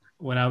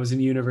when I was in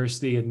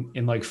university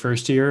in like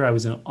first year, I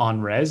was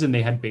on res and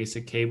they had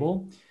basic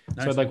cable. So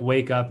Nice. I'd like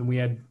wake up and we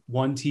had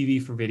one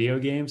TV for video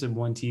games and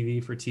one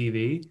TV for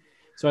TV.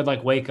 So I'd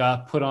like wake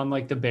up, put on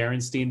like the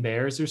Berenstain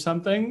Bears or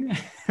something,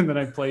 and then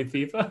I'd play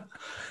FIFA.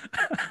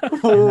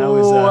 And that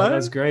was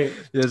What? great.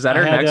 Is that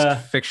I our had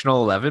next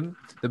fictional 11?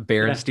 The yeah,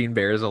 Berenstein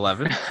Bears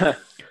 11? I Ooh,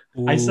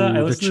 the listened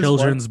to this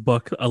children's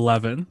book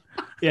 11.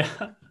 yeah.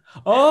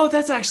 Oh,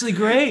 that's actually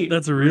great.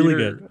 That's really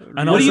Reader- good.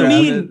 And What do you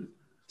also, mean?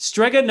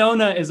 Strega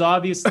Nona is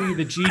obviously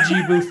the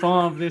Gigi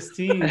Buffon of this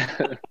team.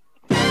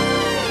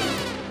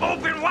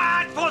 Open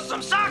wide for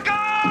some soccer!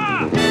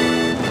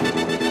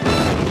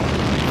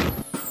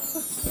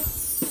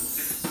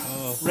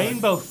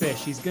 Rainbow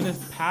Fish. He's gonna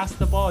pass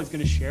the ball. He's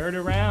gonna share it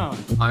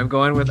around. I'm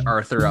going with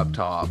Arthur up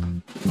top.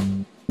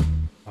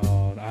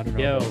 Oh, I don't know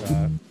Yo. about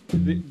that.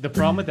 The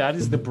problem with that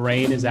is the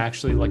brain is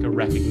actually like a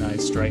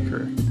recognized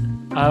striker.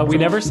 We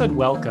never said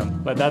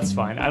welcome, but that's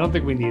fine. I don't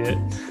think we need it.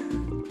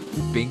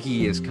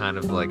 Binky is kind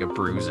of like a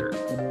bruiser.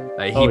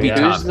 Like, Oh, he'd be yeah.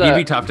 tough. Who's the- He'd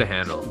be tough to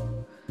handle.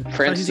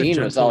 Francine was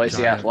gentle always the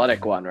giant.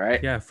 athletic one,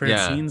 right? Yeah,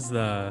 Francine's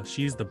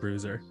she's the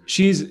bruiser.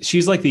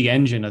 She's like the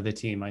engine of the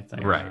team, I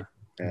think. Right.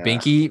 Yeah.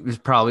 Binky is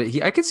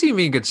probably. I could see him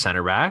being a good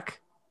center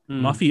back.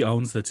 Muffy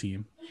owns the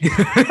team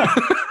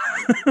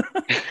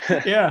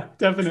Yeah,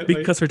 definitely.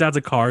 because her dad's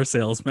a car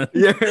salesman.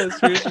 Yeah,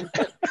 seriously.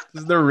 This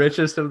is the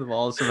richest of them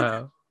all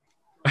somehow.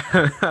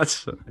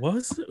 That's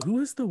Who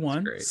was the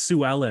one? great.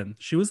 Sue Ellen.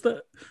 Sue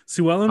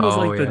Ellen was Oh,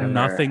 like the yeah.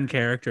 nothing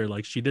character.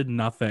 Like she did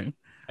nothing.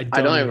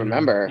 I don't even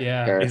remember.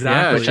 Yeah. her,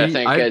 Exactly. Which I She-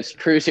 think is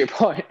proves your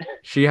point.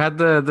 she had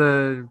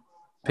the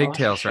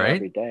pigtails, Every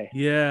right? day.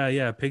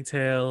 Yeah,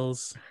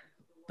 pigtails.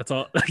 That's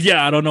all.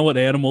 Yeah, I don't know what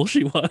animal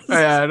she was. Oh,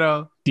 yeah, I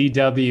know.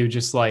 DW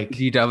just like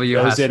DW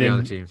Goes has to in be on the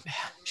and- team.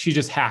 she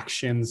just hacks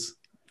shins.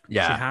 She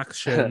Yeah, hacks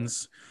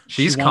shins.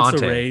 she's she wants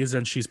Conte. a raise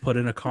and she's put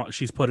in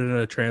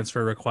a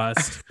transfer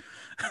request.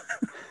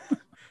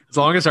 As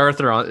long as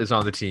Arthur is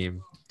on the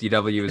team,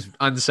 DW is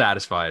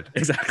unsatisfied.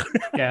 Exactly.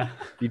 Yeah.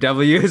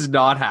 DW is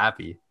not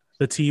happy.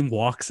 The team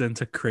walks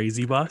into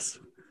Crazy Bus.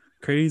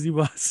 Crazy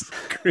Bus.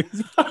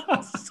 Crazy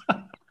Bus.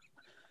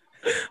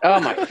 Oh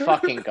my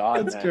fucking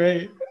god, That's man.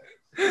 great.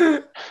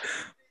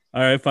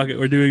 All right, fuck it.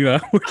 We're doing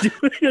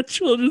a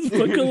children's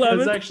book 11.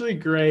 That's actually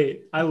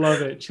great. I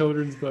love it.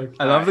 Children's book.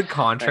 I love the Thank God.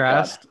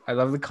 contrast. I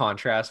love the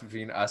contrast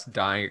between us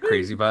dying at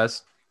Crazy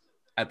Bus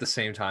at the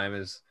same time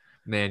as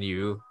Man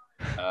U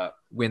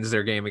wins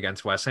their game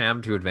against West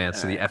Ham to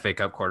advance to the FA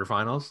Cup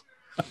quarterfinals.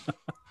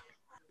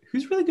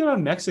 Who's really good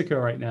on Mexico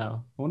right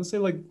now? I want to say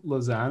like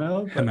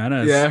Lozano. but-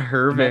 Jimenez. Yeah,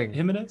 Irving.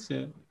 Jimenez?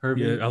 Yeah.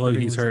 Irving. Yeah, although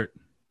he's hurt.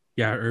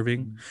 Yeah,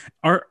 Irving.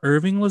 Are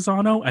Irving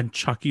Lozano and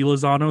Chucky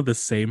Lozano the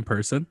same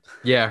person?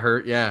 Yeah,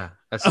 hurt. Yeah,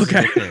 that's his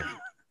Okay. nickname.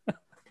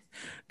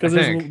 Because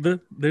I think.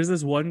 there's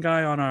this one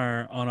guy on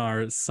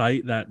our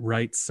site that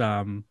writes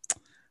MLS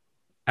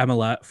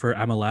for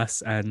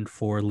MLS and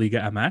for Liga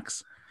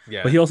MX.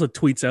 Yeah, But he also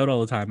tweets out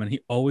all the time, and he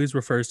always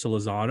refers to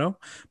Lozano.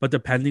 But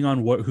depending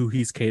on who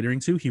he's catering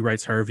to, he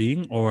writes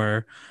Irving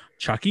or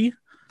Chucky.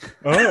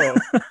 Oh.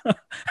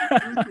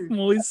 I'm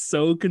always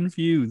so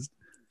confused.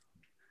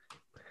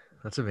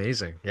 that's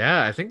amazing.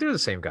 Yeah, I think they're the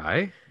same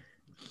guy.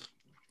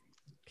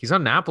 He's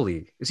on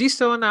Napoli. Is he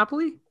still on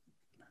Napoli?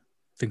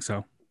 Think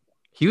so.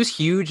 He was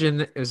huge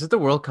in. Is it the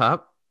World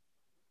Cup?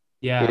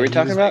 Yeah. What were we he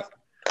talking was- about?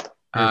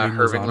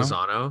 Irving Lozano?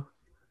 Lozano.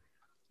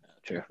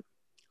 True.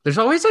 There's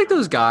always like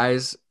those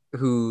guys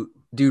who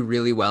do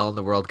really well in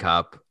the World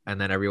Cup and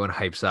then everyone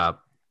hypes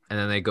up and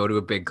then they go to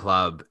a big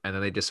club and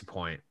then they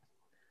disappoint.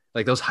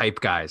 Like those hype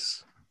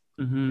guys.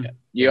 Mhm.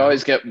 You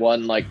always get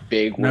one like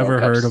big Never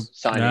World Cup heard of.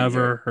 signing.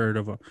 Never heard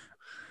of him.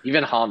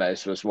 Even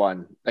James was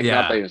one. Like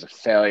Yeah. not that he was a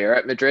failure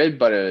at Madrid,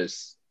 but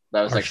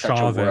that was like such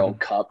a Arshavin. World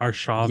Cup.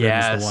 Arshavin is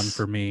Yes. the one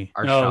for me.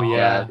 Oh, Arshavin.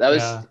 yeah. That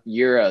was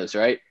yeah. Euros,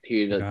 right?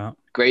 He did Yeah.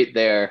 great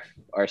there.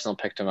 Arsenal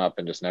picked him up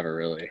and just never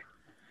really.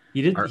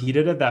 He did. Are- He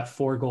did at that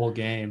 4-goal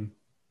game.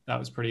 That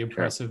was pretty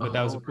impressive. But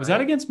that was Oh, was that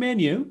right. against Man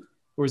U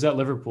or was that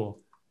Liverpool?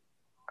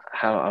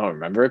 I don't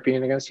remember it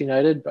being against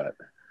United, but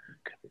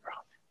could be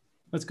wrong.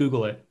 Let's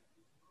Google it.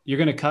 You're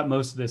gonna cut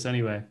most of this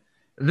anyway,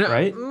 No,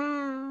 right?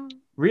 mm,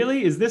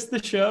 Really? Is this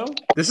the show?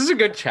 this is a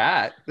good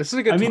chat. This is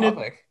a good I mean,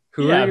 topic.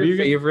 Who yeah, are but your you're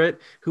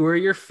favorite? Who are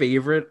your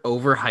favorite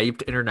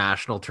overhyped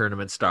international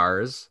tournament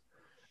stars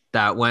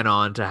that went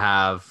on to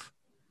have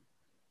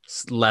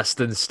less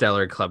than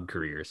stellar club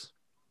careers?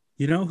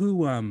 You know who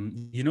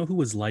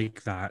was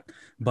like that,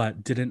 but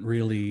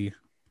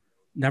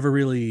never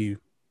really,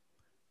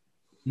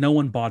 no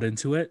one bought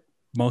into it,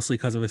 mostly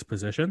because of his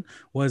position,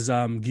 was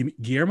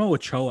Guillermo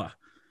Ochoa.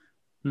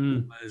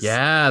 Hmm. Was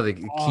Yeah,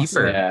 the awesome.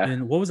 keeper. Yeah.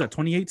 In, what was that,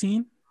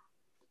 2018?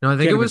 No, I think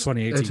Can't it have was been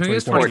 2018, I think it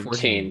was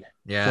 2014. 2014.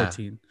 Yeah.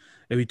 14.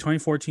 It'd be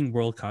 2014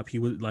 World Cup. He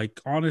was like,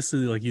 honestly,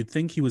 like you'd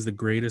think he was the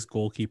greatest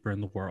goalkeeper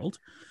in the world.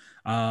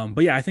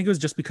 But yeah, I think it was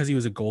just because he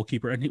was a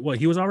goalkeeper, and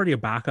he was already a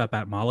backup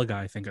at Malaga,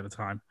 I think, at the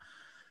time,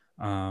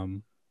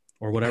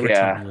 or whatever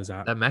Yeah. team he was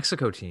at. That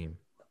Mexico team.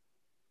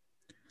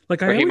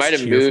 Like Or I he always might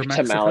have cheer for moved to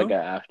Mexico. Malaga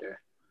after.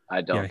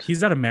 I don't. Yeah,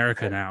 he's at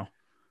America now,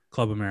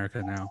 Club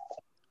America now.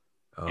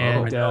 Oh,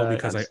 And I know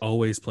because I that's-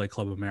 always play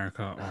Club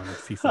America on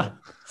FIFA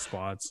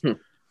squads.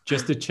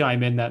 just to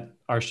chime in that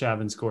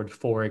Arshavin scored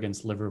 4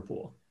 against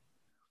Liverpool.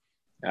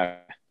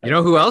 you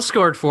know who else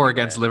scored 4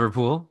 against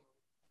Liverpool?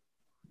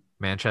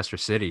 Manchester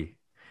City.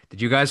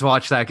 Did you guys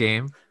watch that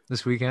game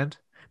this weekend?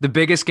 The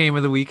biggest game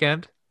of the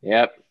weekend?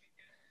 Yep.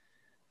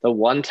 The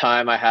one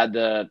time I had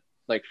to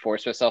like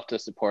force myself to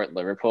support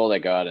Liverpool, they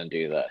go out and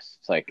do this.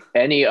 It's like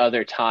any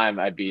other time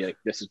I'd be like,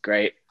 this is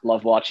great.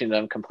 Love watching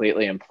them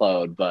completely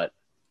implode, but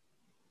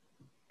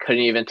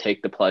couldn't even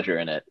take the pleasure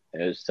in it.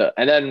 It was so,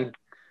 and then,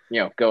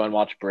 go and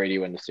watch Brady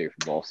win the Super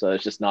Bowl. So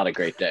it's just not a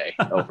great day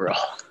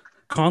overall.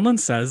 Conlon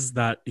says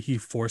that he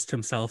forced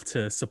himself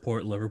to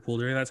support Liverpool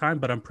during that time,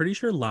 but I'm pretty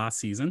sure last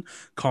season,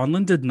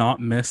 Conlon did not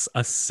miss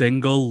a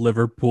single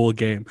Liverpool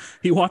game.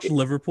 He watched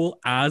Liverpool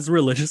as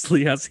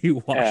religiously as he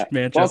watched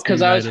Manchester Well,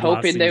 because I was United last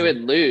hoping they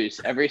season. would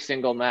lose every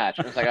single match.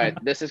 I was like, all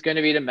right, this is going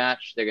to be the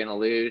match. They're going to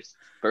lose.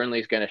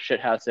 Burnley's going to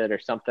shithouse it or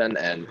something.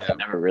 And it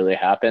never really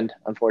happened,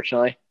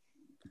 unfortunately.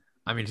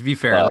 I mean, to be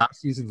fair, last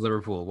season's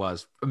Liverpool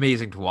was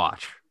amazing to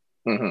watch.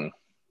 Mm-hmm.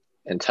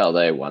 Until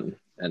they won.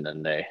 And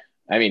then they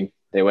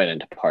went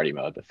into party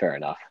mode, but fair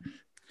enough.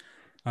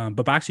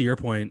 But back to your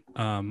point,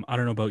 I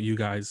don't know about you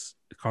guys.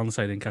 Conlon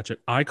said I didn't catch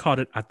it. I caught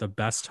it at the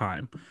best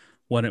time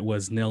when it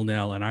was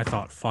 0-0, and I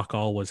thought fuck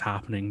all was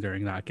happening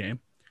during that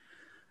game.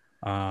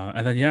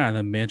 And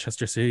then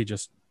Manchester City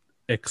just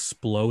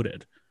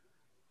exploded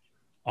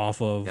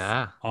off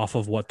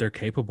of what they're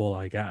capable,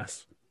 I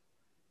guess.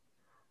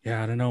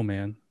 Yeah, I don't know,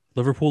 man.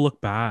 Liverpool look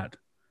bad.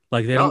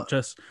 Like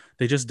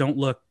they just don't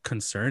look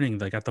concerning.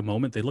 Like at the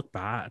moment, they look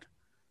bad.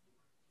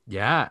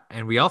 Yeah,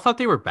 and we all thought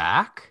they were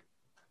back.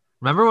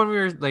 Remember when we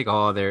were like,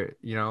 oh,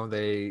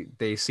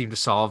 they seem to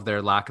solve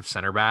their lack of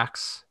center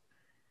backs,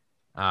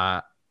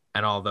 and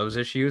all those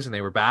issues, and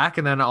they were back,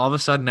 and then all of a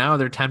sudden now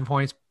they're 10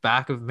 points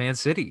back of Man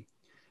City.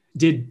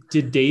 Did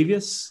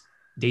Davies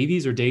or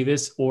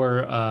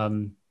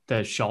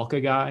the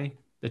Schalke guy,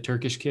 the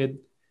Turkish kid,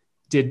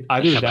 did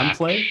either of them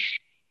play?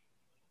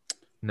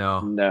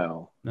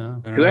 No.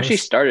 Who actually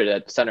started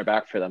at center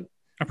back for them?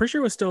 I'm pretty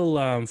sure it was still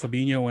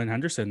Fabinho and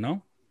Henderson,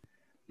 no?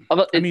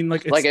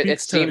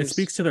 It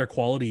speaks to their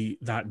quality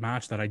that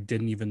match that I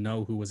didn't even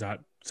know who was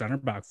at center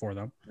back for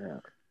them.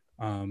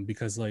 Yeah.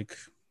 Because like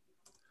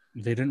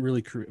they didn't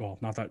really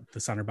not that the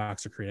center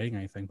backs are creating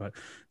anything, but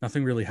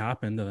nothing really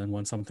happened. And then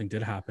when something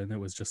did happen, it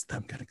was just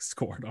them getting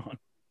scored on.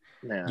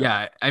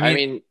 Yeah. I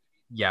mean,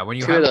 when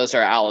you two of those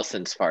are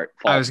Allison's fault.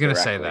 I was going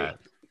to say that.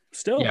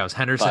 Still, it was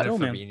Henderson and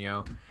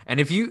Fabinho. And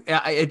it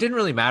didn't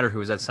really matter who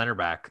was at center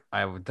back,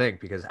 I would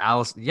think, because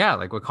Allison,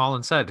 like what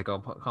Colin said, to go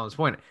Colin's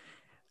point,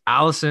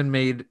 Allison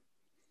made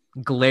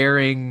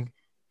glaring,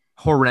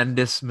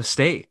 horrendous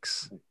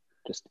mistakes.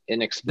 Just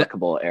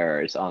inexplicable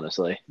errors,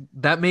 honestly.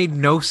 That made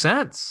no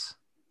sense.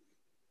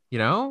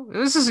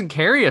 This isn't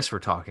Karius we're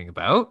talking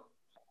about.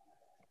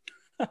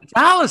 It's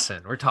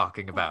Allison we're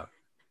talking about.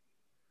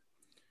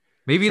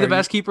 Maybe the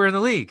best keeper in the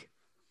league.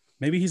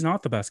 Maybe he's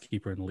not the best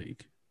keeper in the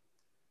league.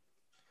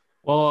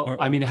 Well,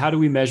 I mean, how do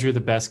we measure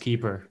the best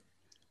keeper?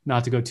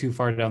 Not to go too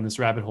far down this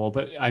rabbit hole,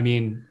 but I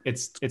mean,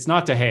 it's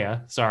not De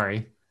Gea.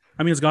 Sorry.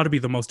 I mean, it's got to be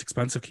the most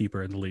expensive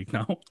keeper in the league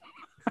now.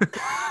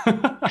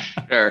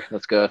 Sure,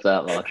 let's go with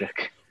that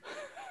logic.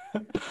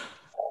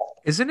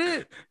 Isn't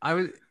it?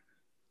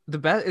 The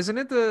best. Isn't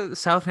it the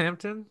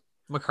Southampton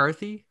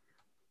McCarthy?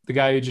 The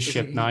guy who just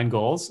shipped 9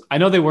 goals. I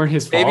know they weren't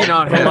his fault. Maybe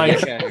not but him.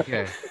 like,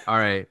 Okay. All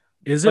right.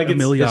 Is it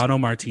Emiliano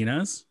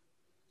Martinez?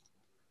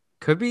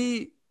 Could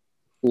be.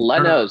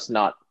 Leno's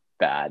not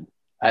bad.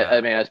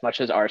 I mean, as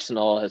much as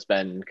Arsenal has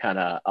been kind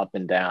of up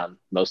and down,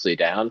 mostly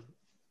down,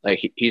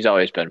 like he's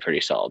always been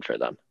pretty solid for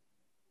them.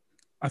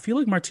 I feel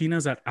like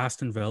Martinez at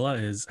Aston Villa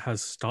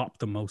has stopped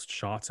the most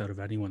shots out of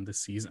anyone this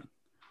season.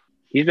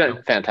 He's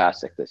been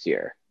fantastic this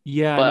year.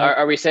 Yeah. But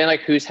are we saying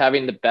like who's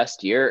having the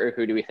best year, or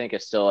who do we think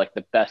is still like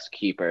the best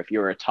keeper? If you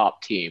were a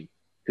top team,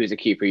 who's a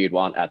keeper you'd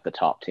want at the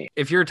top team?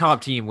 If you're a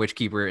top team, which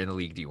keeper in the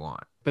league do you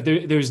want? But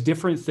there's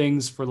different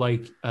things for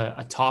like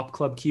a top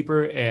club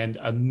keeper and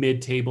a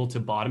mid-table to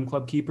bottom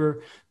club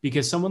keeper,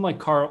 because someone like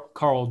Carl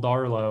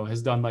Darlow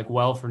has done like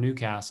well for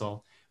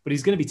Newcastle, but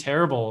he's going to be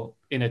terrible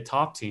in a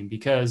top team,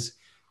 because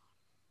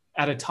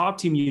at a top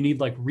team, you need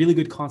like really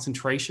good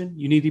concentration.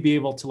 You need to be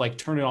able to like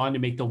turn it on to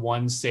make the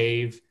one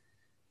save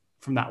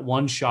from that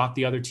one shot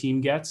the other team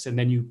gets, and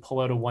then you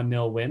pull out a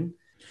 1-0 win.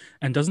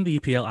 And doesn't the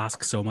EPL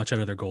ask so much out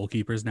of their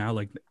goalkeepers now?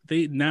 Like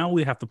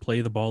we have to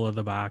play the ball at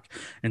the back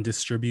and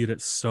distribute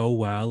it so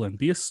well and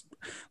be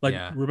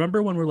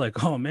remember when we're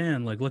like, oh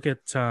man, like look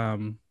at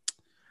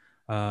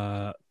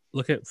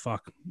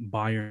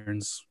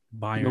Bayern's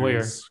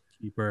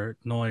keeper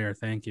Neuer.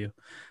 Thank you.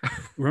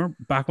 Remember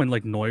back when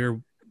like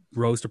Neuer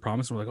rose to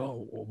promise, we're like,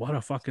 oh, what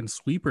a fucking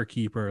sweeper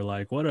keeper.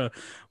 Like what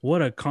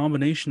a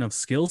combination of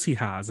skills he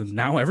has. And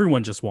now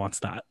everyone just wants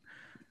that.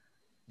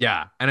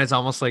 Yeah, and it's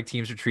almost like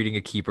teams are treating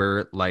a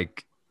keeper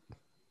like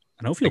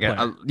an outfield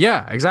player.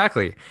 Yeah,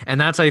 exactly. And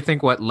that's, I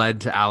think, what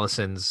led to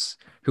Allison's,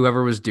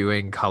 whoever was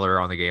doing color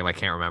on the game, I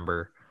can't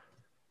remember.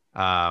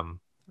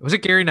 Was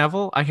it Gary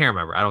Neville? I can't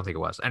remember. I don't think it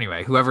was.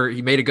 Anyway, whoever,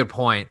 he made a good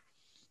point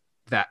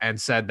that and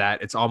said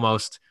that it's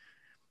almost,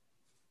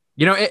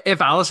 if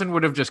Alisson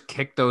would have just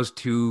kicked those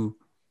two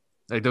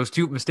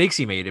mistakes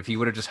he made, if he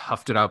would have just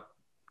huffed it up,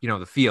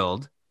 the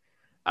field,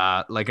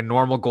 like a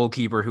normal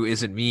goalkeeper who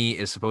isn't me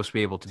is supposed to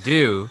be able to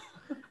do,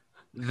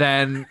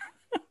 then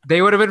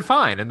they would have been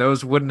fine, and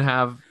those wouldn't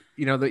have,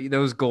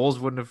 those goals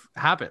wouldn't have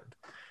happened.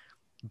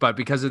 But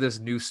because of this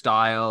new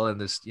style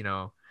and this,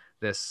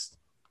 this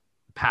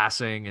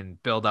passing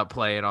and build up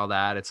play and all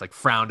that, it's like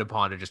frowned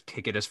upon to just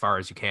kick it as far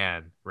as you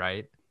can,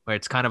 right? But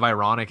it's kind of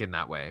ironic in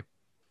that way.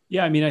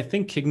 Yeah, I mean, I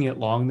think kicking it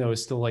long though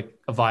is still like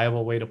a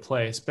viable way to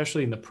play,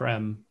 especially in the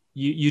Prem.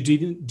 You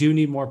do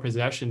need more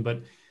possession,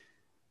 but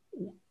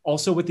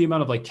also with the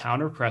amount of like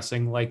counter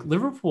pressing, like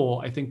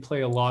Liverpool, I think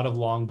play a lot of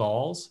long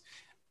balls,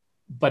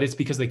 but it's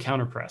because they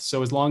counter press.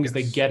 So as long as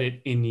they get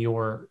it in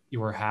your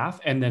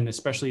half, and then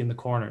especially in the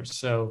corners.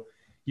 So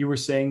you were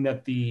saying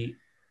that the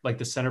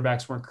center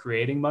backs weren't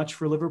creating much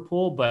for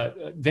Liverpool,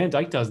 but Van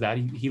Dijk does that.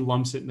 He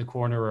lumps it in the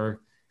corner, or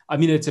I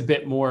mean, it's a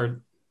bit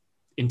more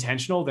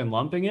intentional than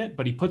lumping it,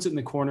 but he puts it in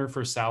the corner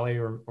for Salah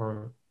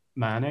or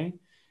Mane.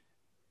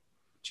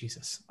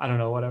 Jesus, I don't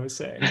know what I was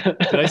saying.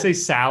 Did I say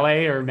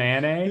Salah or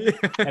Mane?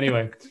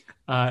 Anyway,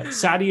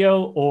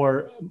 Sadio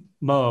or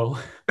Mo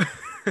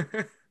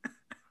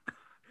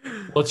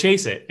will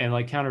chase it and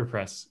like counter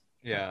press.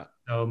 Yeah.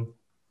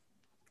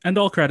 And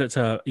all credit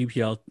to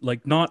EPL.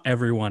 Like, not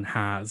everyone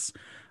has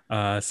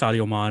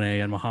Sadio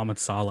Mane and Mohamed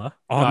Salah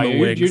on the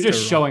wings. You're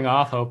just showing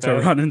off, Hope. To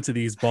run into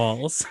these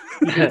balls.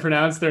 You can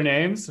pronounce their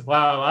names?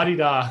 Wow,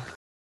 la-di-da.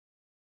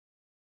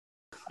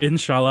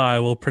 Inshallah, I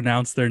will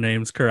pronounce their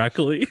names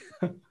correctly.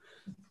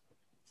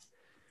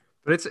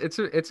 But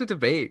it's a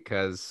debate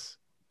because,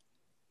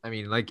 I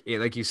mean, like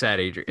you said,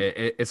 Adrian,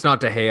 it's not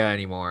De Gea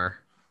anymore.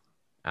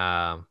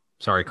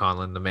 Sorry,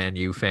 Conlon, the Man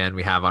U fan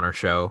we have on our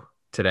show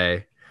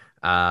today.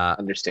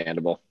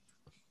 Understandable.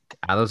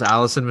 Those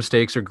Alisson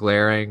mistakes are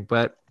glaring,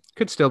 but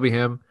could still be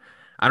him.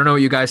 I don't know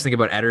what you guys think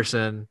about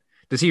Ederson.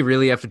 Does he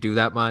really have to do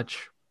that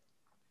much?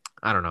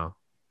 I don't know.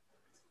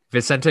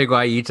 Vicente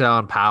Guaita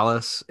on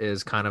Palace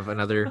is kind of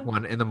another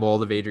one in the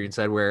mold of Adrian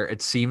said, where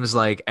it seems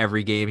like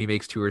every game he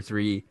makes 2 or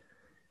 3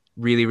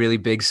 really, really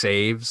big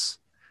saves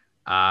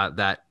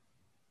that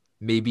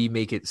maybe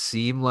make it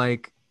seem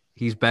like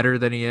he's better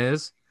than he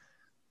is.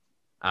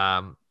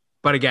 But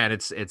again,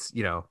 it's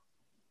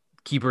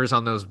keepers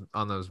on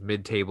those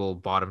mid-table,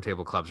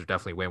 bottom-table clubs are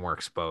definitely way more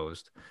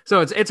exposed.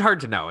 So it's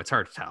hard to know. It's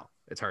hard to tell.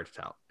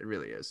 It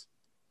really is.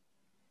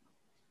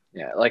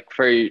 Yeah, like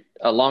for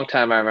a long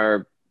time, I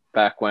remember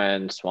back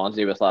when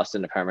Swansea was last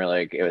in the Premier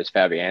League, it was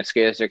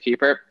Fabianski as their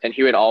keeper, and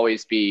he would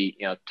always be,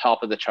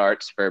 top of the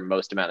charts for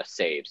most amount of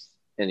saves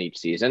in each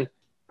season.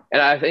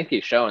 And I think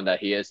he's shown that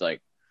he is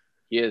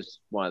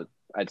one of,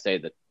 I'd say,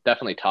 the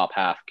definitely top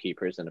half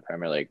keepers in the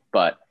Premier League.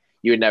 But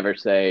you would never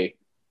say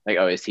like,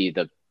 oh, is he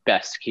the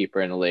best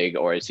keeper in the league,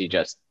 or is he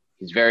just,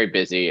 he's very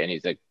busy and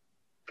he's a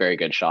very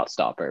good shot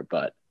stopper.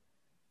 But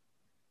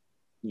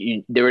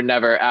there were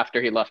never,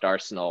 after he left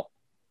Arsenal,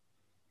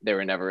 there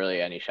were never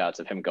really any shots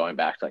of him going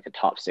back to like a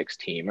top 6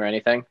 team or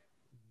anything.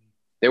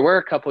 There were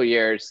a couple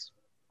years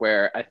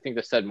where I think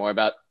this said more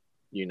about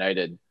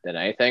United than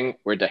anything,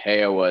 where De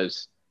Gea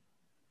was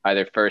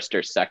either first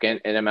or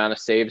second in amount of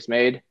saves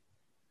made.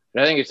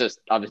 But I think it's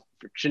just obviously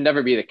should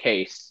never be the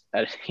case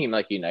at a team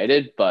like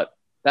United, but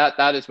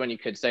that is when you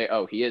could say,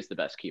 oh, he is the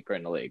best keeper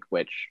in the league,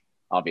 which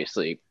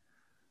obviously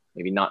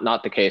maybe not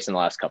the case in the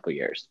last couple of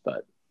years.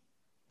 But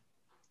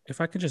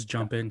if I could just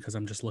jump in, because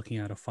I'm just looking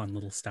at a fun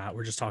little stat.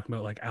 We're just talking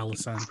about like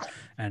Alisson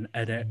and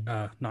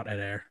Ederson.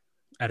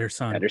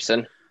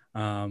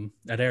 Ederson.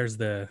 Eder's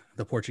the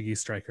Portuguese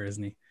striker,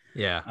 isn't he?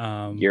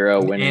 Yeah.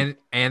 Euro winning.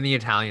 And the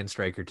Italian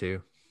striker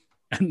too.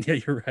 And yeah,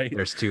 you're right.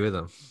 There's 2 of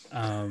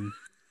them.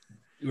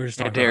 We're just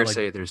I talking dare about,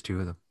 say there's 2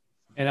 of them.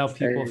 And now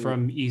people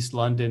from East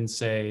London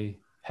say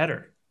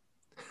header.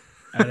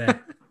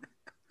 Come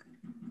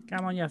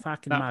on, you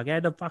fucking mug.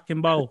 Head the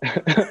fucking ball.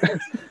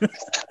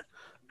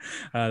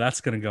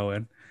 That's going to go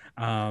in.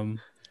 Sorry.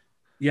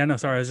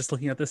 I was just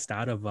looking at this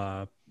stat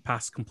of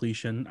pass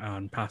completion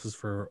on passes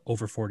for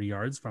over 40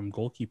 yards from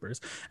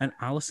goalkeepers. And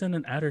Alisson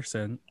and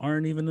Ederson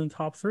aren't even in the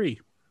top 3.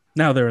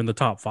 Now they're in the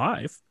top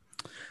 5.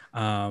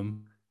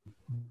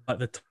 But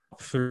the top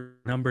 3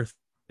 number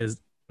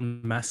is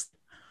Messi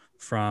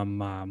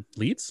from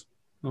Leeds.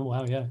 Oh,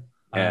 wow.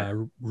 Yeah.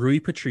 Rui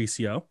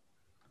Patricio.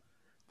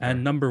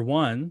 And number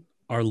 1,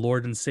 our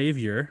Lord and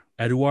Savior,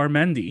 Eduard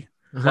Mendy.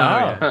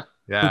 Wow.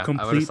 Yeah, who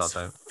completes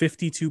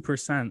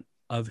 52%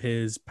 of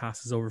his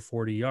passes over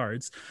 40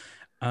 yards.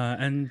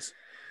 And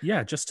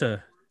yeah, just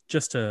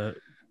to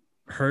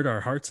hurt our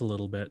hearts a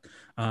little bit,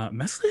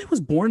 Meslier was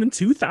born in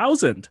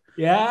 2000.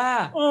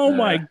 Yeah. Oh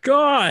my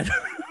God.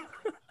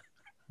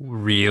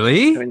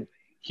 Really? I mean,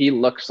 he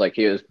looks like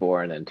he was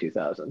born in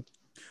 2000.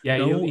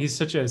 Yeah, he's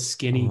such a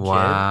skinny kid.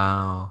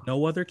 Wow.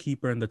 No other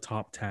keeper in the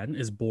top 10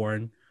 is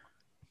born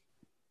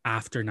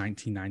after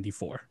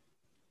 1994.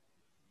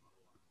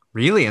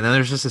 Really? And then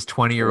there's just this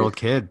 20-year-old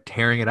kid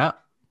tearing it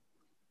up.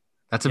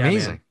 That's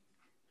amazing.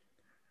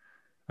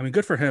 I mean,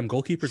 good for him.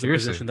 Goalkeeper's a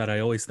Seriously. position that I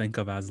always think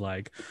of as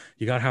like,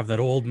 you got to have that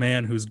old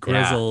man who's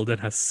grizzled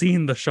and has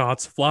seen the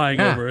shots flying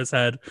Yeah. over his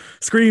head,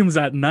 screams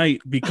at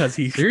night because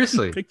he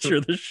Seriously. can picture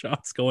the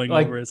shots going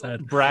Like over his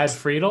head. Brad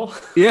Friedel.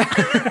 Yeah.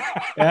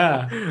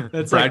 Yeah,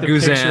 that's Brad like the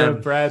picture Guzan.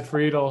 of Brad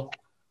Friedel.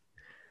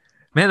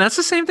 Man, that's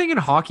the same thing in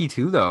hockey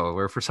too, though,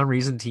 where for some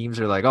reason teams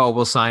are like, oh,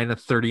 we'll sign a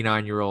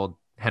 39-year-old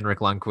Henrik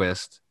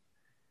Lundqvist.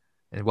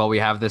 And while we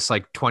have this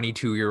like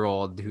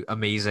 22-year-old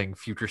amazing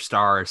future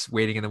stars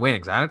waiting in the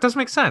wings, it doesn't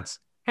make sense.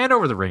 Hand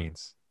over the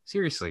reins.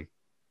 Seriously.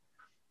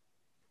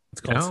 It's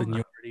called know?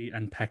 seniority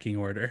and pecking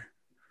order.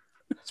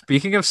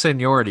 Speaking of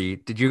seniority,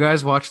 did you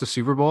guys watch the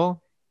Super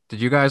Bowl? Did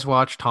you guys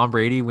watch Tom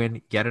Brady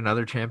win yet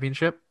another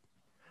championship?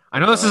 I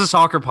know this is a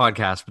soccer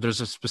podcast, but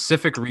there's a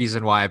specific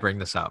reason why I bring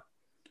this up.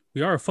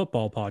 We are a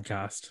football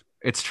podcast.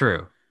 It's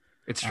true.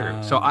 It's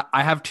true. So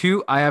I have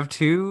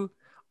two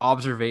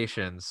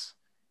observations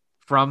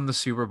from the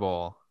Super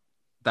Bowl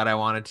that I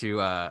wanted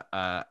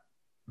to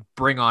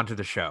bring onto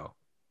the show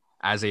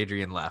as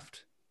Adrian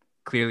left.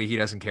 Clearly, he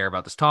doesn't care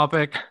about this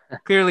topic.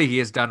 Clearly, he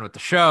is done with the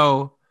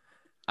show.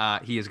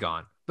 He is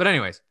gone. But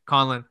anyways,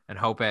 Conlon and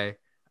Hope. Did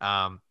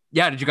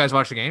you guys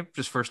watch the game?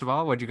 Just first of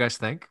all, what did you guys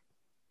think?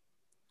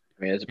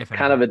 I mean, it's If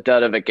kind of a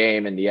dud of a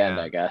game in the end,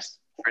 Yeah. I guess.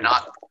 For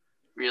not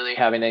really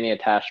having any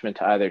attachment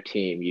to either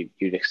team,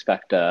 you'd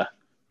expect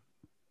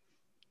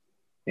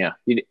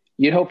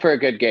you'd hope for a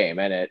good game,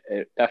 and it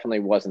definitely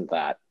wasn't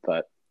that.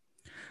 But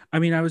I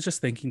mean, I was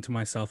just thinking to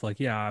myself, like,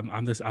 yeah,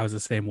 I was the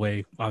same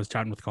way. I was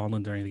chatting with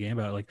Colin during the game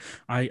about like,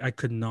 I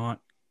do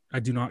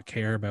not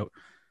care about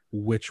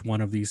which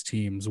one of these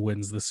teams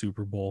wins the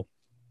Super Bowl.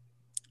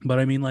 But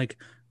I mean, like,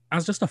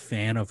 as just a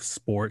fan of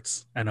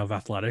sports and of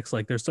athletics,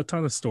 like there's a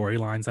ton of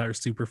storylines that are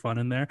super fun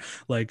in there.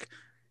 Like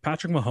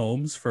Patrick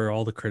Mahomes, for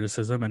all the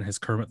criticism and his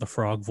Kermit the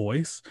Frog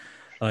voice,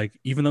 like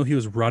even though he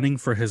was running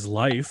for his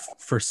life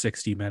for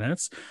 60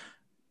 minutes,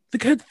 the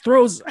kid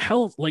throws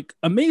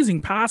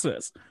amazing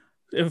passes.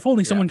 If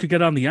only someone could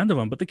get on the end of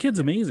them, but the kid's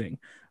amazing.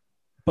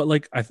 But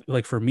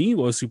like for me,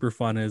 what was super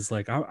fun is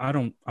like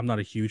I'm not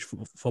a huge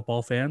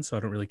football fan, so I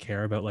don't really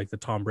care about like the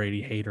Tom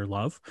Brady hate or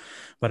love,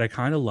 but I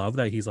kind of love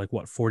that he's like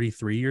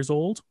 43 years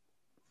old.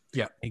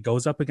 Yeah, he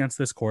goes up against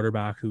this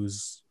quarterback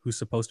who's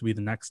supposed to be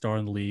the next star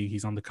in the league.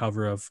 He's on the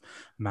cover of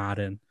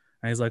Madden,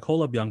 and he's like,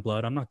 "Hold up, young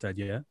blood, I'm not dead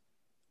yet.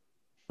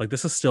 Like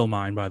this is still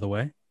mine, by the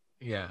way.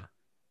 Yeah,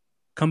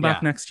 come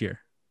back next year.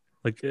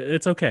 Like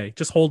it's okay.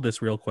 Just hold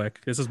this real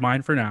quick. This is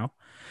mine for now,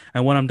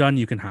 and when I'm done,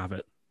 you can have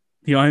it."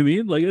 You know what I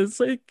mean? Like it's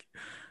like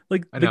the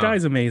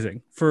guy's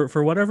amazing.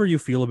 For whatever you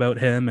feel about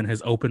him and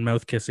his open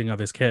mouth kissing of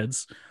his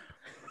kids.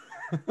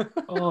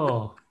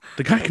 Oh,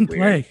 the guy can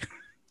play.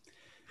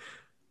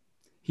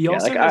 He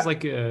also has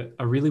like a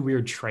really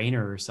weird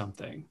trainer or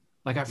something.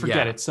 Like I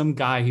forget, it's some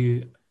guy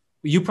who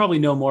you probably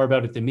know more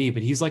about it than me,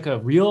 but he's like a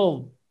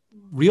real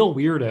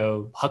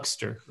weirdo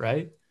huckster,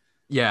 right?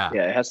 Yeah.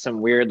 Yeah, it has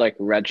some weird like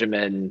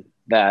regimen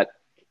that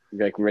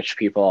like rich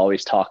people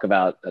always talk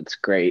about. That's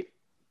great,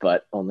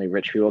 but only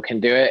rich people can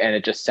do it, and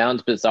it just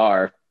sounds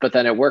bizarre. But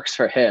then it works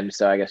for him,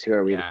 so I guess who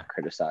are we to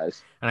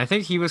criticize? And I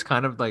think he was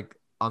kind of like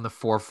on the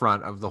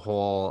forefront of the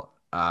whole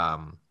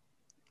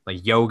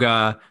like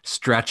yoga,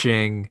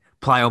 stretching,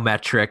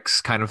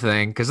 plyometrics kind of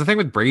thing. Because the thing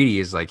with Brady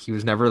is like he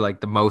was never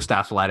like the most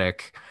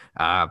athletic.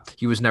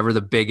 He was never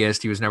the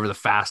biggest. He was never the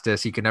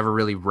fastest. He could never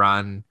really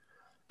run.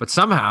 But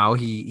somehow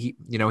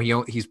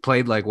he's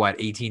played like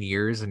 18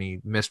 years and he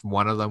missed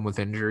one of them with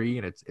injury,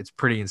 and it's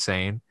pretty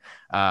insane.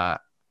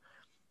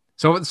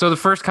 So the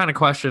first kind of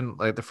question,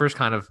 like the first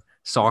kind of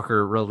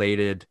soccer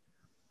related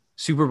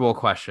Super Bowl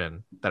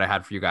question that I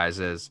had for you guys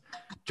is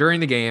during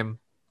the game,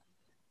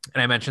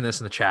 and I mentioned this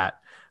in the chat,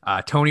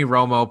 Tony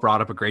Romo brought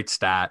up a great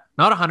stat.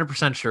 Not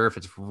 100% sure if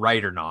it's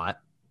right or not.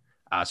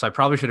 So I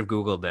probably should have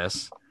Googled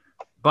this,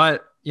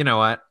 but you know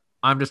what?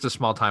 I'm just a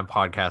small time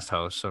podcast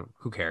host, so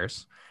who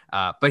cares?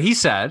 But he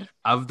said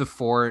of the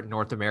 4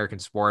 North American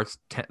sports,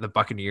 the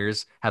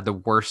Buccaneers had the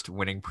worst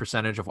winning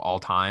percentage of all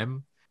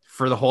time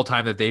for the whole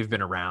time that they've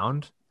been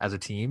around as a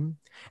team.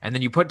 And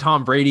then you put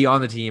Tom Brady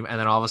on the team, and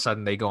then all of a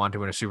sudden they go on to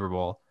win a Super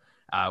Bowl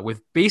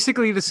with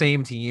basically the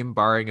same team,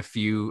 barring a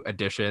few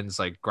additions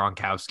like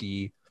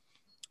Gronkowski,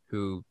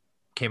 who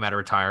came out of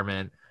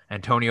retirement,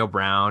 Antonio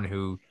Brown,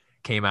 who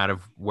came out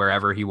of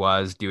wherever he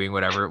was doing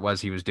whatever it was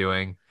he was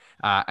doing.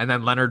 And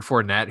then Leonard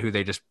Fournette, who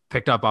they just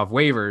picked up off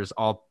waivers,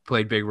 all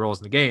played big roles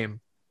in the game.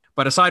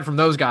 But aside from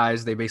those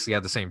guys, they basically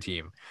had the same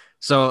team.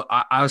 So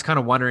I was kind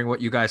of wondering what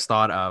you guys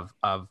thought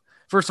of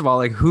first of all,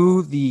 like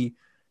who the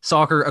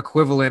soccer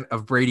equivalent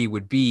of Brady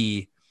would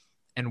be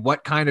and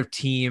what kind of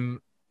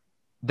team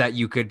that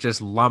you could just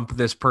lump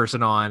this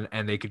person on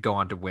and they could go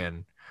on to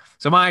win.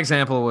 So my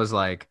example was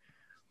like,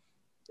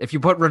 if you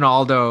put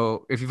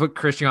Cristiano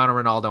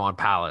Ronaldo on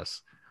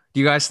Palace, do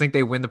you guys think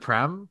they win the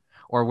Prem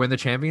or win the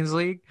Champions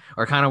League,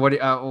 or kind of what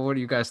are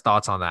you guys'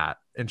 thoughts on that?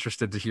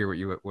 Interested to hear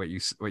what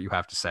you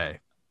have to say.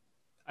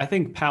 I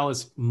think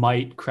Palace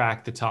might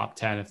crack the top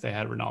 10 if they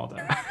had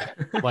Ronaldo.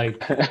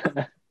 Like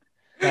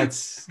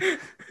that's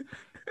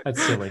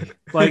That's silly.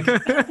 Like,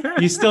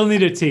 you still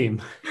need a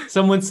team.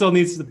 Someone still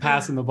needs to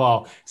pass in the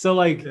ball. So,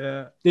 like,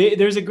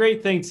 there's a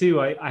great thing,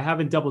 too. I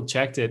haven't double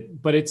checked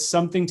it, but it's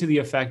something to the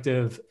effect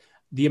of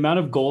the amount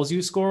of goals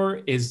you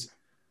score is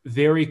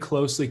very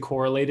closely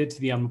correlated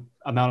to the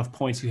amount of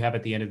points you have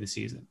at the end of the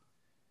season.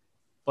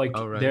 Like,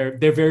 they're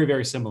very,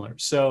 very similar.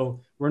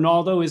 So,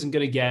 Ronaldo isn't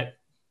going to get,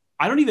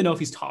 I don't even know if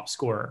he's top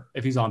scorer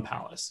if he's on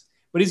Palace,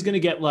 but he's going to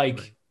get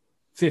like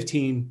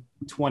 15,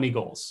 20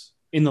 goals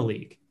in the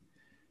league.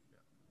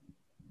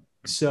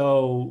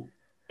 So,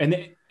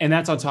 and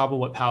that's on top of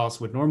what Palace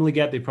would normally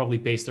get. They probably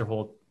base their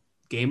whole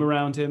game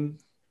around him.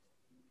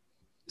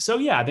 So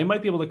yeah, they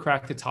might be able to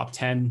crack the top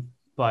 10,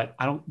 but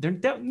they're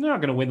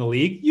not going to win the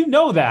league. You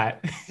know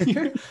that.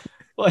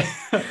 Like,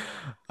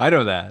 I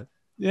know that.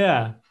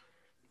 Yeah.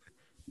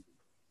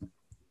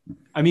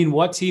 I mean,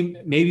 what team?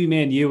 Maybe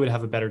Man U would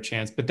have a better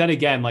chance, but then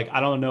again, like, I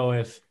don't know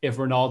if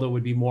Ronaldo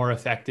would be more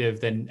effective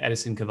than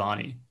Edison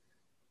Cavani.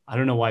 I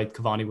don't know why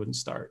Cavani wouldn't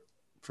start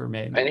for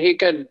Man U. And he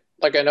could,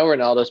 like, I know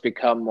Ronaldo's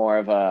become more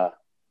of a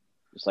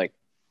just like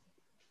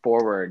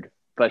forward,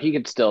 but he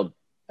could still,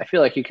 I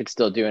feel like he could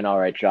still do an all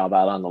right job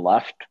out on the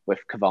left with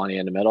Cavani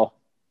in the middle.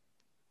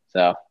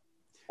 So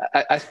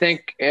I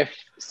think if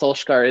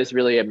Solskjaer is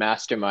really a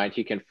mastermind,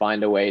 he can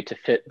find a way to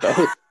fit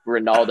both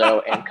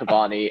Ronaldo and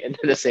Cavani into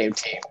the same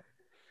team.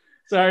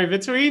 Sorry,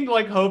 between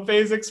like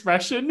Hope's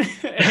expression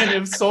and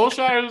if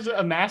Solskjaer is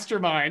a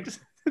mastermind,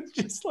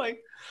 just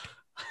like,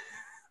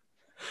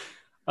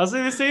 I'll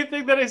say the same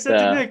thing that I said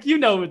to Nick. You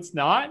know, it's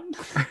not.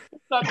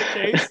 It's not the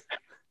case.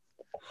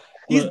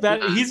 He's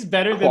better. He's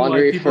better than what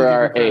people for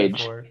our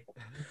age. For.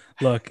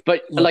 Look,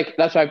 like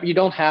that's why you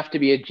don't have to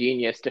be a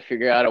genius to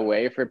figure out a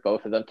way for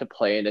both of them to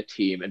play in a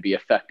team and be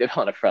effective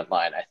on a front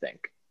line. I think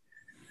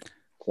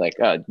it's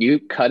like you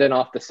cut in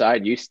off the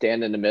side, you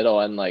stand in the middle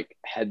and like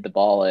head the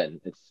ball in.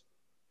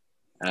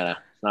 I don't know.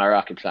 It's not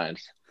rocket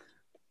science.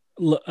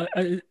 Look,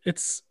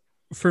 it's.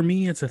 For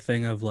me, it's a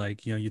thing of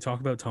like, you know, you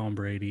talk about Tom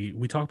Brady.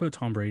 We talk about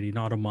Tom Brady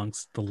not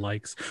amongst the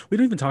likes. We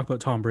don't even talk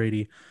about Tom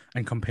Brady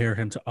and compare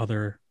him to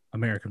other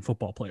American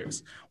football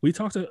players. We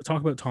talk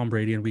about Tom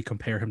Brady and we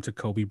compare him to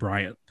Kobe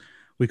Bryant.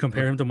 We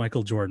compare him to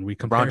Michael Jordan. We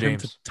compare him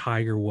to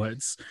Tiger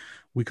Woods.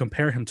 We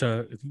compare him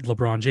to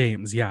LeBron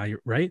James. Yeah, you're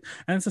right.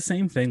 And it's the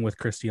same thing with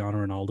Cristiano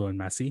Ronaldo and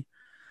Messi,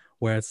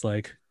 where it's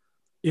like,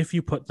 if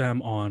you put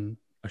them on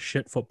a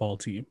shit football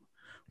team,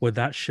 would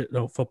that shit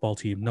football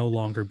team no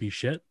longer be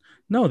shit?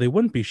 No, they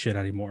wouldn't be shit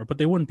anymore, but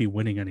they wouldn't be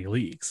winning any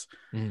leagues.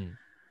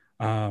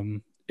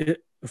 For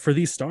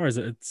these stars,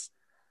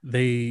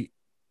 these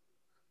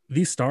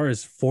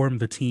stars form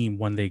the team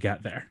when they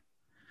get there.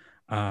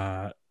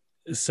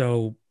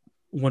 So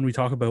when we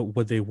talk about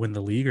would they win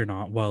the league or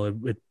not, well,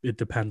 it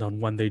depends on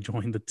when they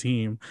join the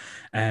team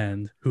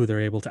and who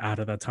they're able to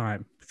add at that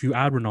time. If you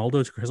add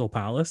Ronaldo to Crystal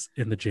Palace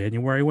in the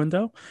January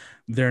window,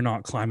 they're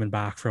not climbing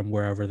back from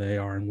wherever they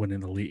are and winning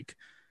the league.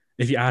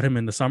 If you add him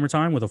in the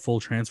summertime with a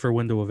full transfer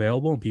window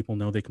available and people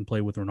know they can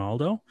play with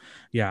Ronaldo,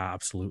 yeah,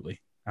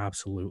 absolutely.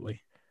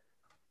 Absolutely.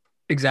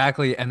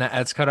 Exactly. And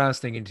that's kind of what I was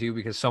thinking too,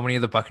 because so many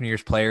of the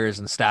Buccaneers players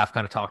and staff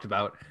kind of talked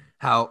about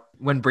how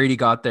when Brady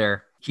got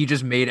there, he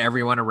just made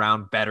everyone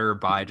around better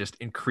by just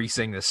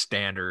increasing the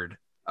standard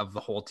of the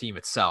whole team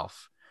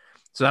itself.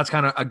 So that's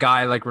kind of a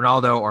guy like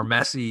Ronaldo or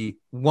Messi.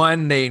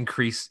 One, they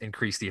increase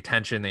the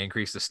attention, they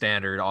increase the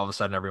standard. All of a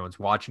sudden, everyone's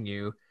watching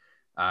you.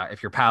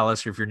 If you're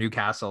Palace or if you're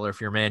Newcastle or if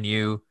you're Man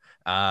U,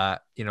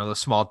 you know, those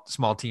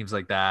small teams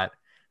like that,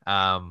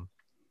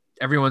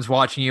 everyone's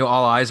watching you,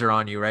 all eyes are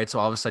on you, right? So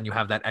all of a sudden you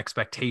have that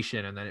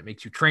expectation and then it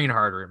makes you train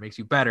harder, it makes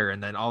you better.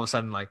 And then all of a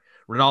sudden, like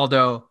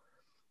Ronaldo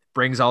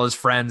brings all his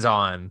friends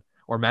on,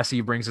 or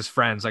Messi brings his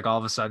friends, like all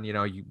of a sudden, you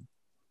know,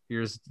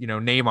 here's, you know,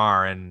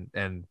 Neymar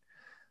and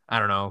I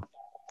don't know,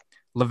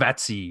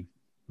 Lavezzi,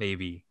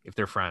 maybe if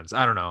they're friends.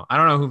 I don't know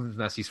who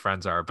Messi's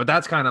friends are, but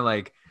that's kind of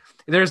like,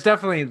 there's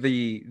definitely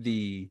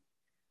the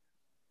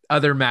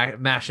other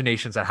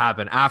machinations that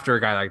happen after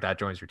a guy like that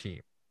joins your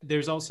team.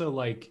 There's also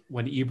like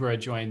when Ibra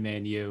joined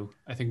Man U,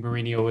 I think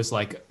Mourinho was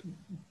like,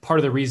 part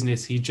of the reason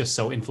is he's just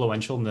so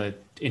influential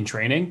in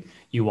training.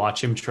 You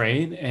watch him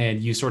train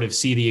and you sort of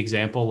see the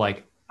example,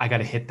 like, I got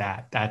to hit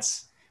that.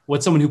 That's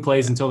what someone who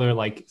plays until they're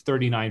like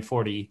 39,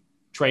 40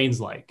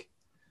 trains like.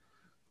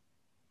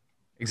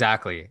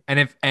 Exactly.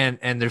 And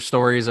there's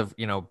stories of,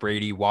 you know,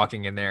 Brady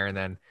walking in there, and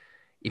then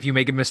if you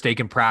make a mistake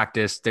in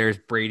practice, there's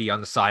Brady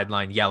on the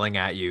sideline yelling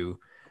at you.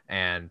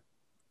 And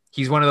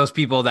he's one of those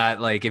people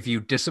that, like, if you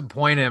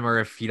disappoint him or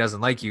if he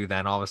doesn't like you,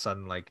 then all of a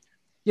sudden, like,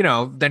 you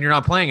know, then you're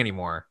not playing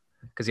anymore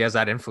because he has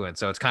that influence.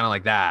 So it's kind of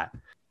like that.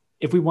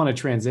 If we want to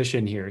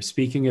transition here,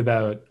 speaking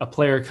about a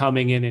player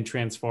coming in and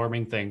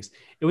transforming things,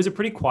 it was a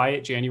pretty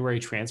quiet January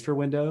transfer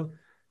window.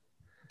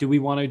 Do we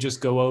want to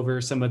just go over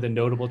some of the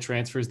notable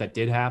transfers that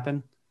did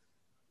happen?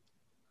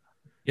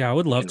 Yeah, I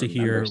would love to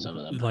hear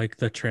like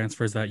the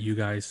transfers that you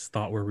guys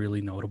thought were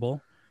really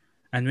notable,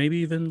 and maybe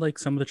even like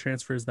some of the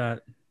transfers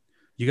that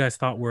you guys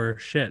thought were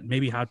shit,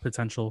 maybe had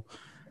potential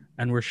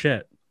and were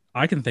shit.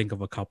 I can think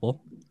of a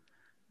couple.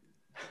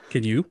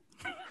 Can you?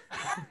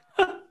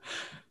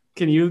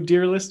 Can you,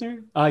 dear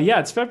listener? Yeah,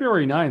 it's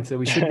February 9th, so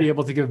we should be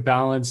able to give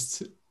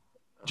balanced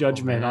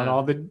judgment on man.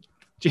 all the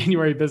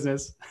January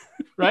business,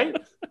 right?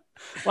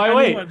 Why I mean,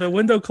 wait? what, the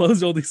window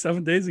closed only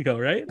 7 days ago,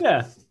 right?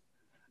 Yeah.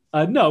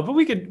 No, but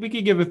we could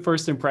give it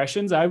first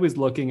impressions. I was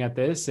looking at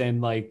this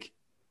and like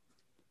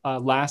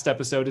last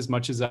episode, as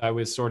much as I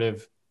was sort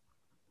of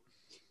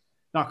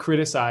not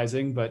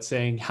criticizing, but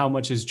saying how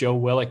much is Joe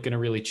Willock going to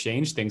really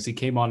change things? He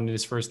came on in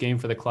his first game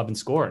for the club and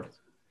scored.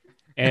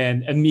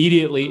 And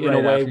immediately in a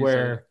Right way after you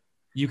where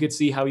you could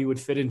see how he would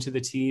fit into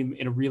the team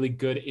in a really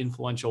good,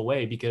 influential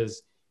way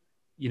because,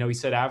 you know, he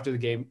said after the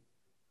game,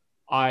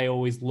 I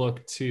always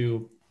look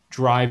to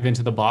drive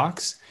into the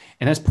box.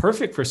 And that's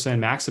perfect for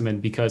Saint-Maximin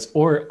because,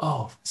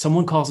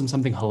 someone calls him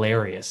something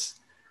hilarious.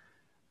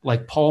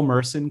 Like Paul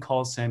Merson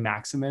calls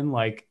Saint-Maximin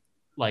like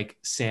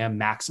Sam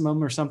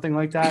Maximum or something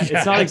like that.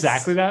 It's not Yes.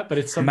 exactly that, but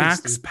it's something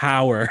Max stupid.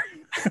 power.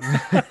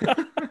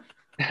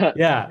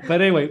 Yeah.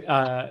 But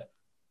anyway,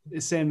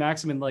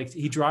 Saint-Maximin, like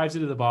he drives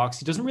into the box.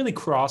 He doesn't really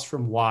cross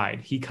from wide.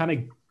 He kind of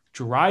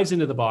drives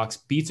into the box,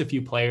 beats a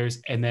few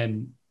players, and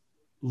then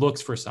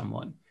looks for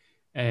someone.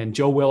 And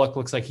Joe Willock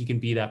looks like he can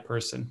be that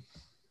person.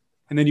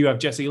 And then you have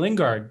Jesse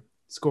Lingard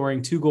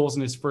scoring 2 goals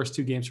in his first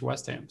 2 games for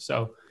West Ham.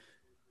 So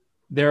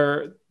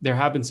there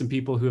have been some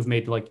people who have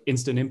made like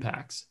instant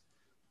impacts.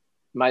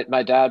 My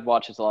dad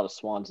watches a lot of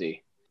Swansea.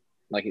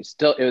 Like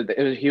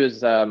he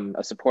was a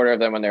supporter of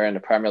them when they were in the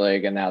Premier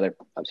League, and now they're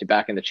obviously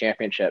back in the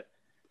Championship.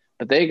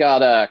 But they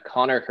got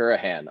Connor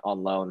Hurahan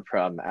on loan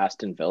from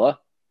Aston Villa,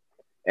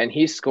 and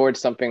he scored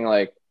something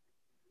like,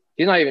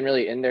 he's not even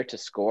really in there to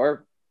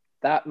score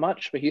that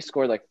much, but he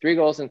scored like 3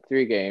 goals in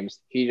 3 games.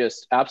 He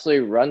just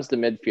absolutely runs the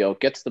midfield,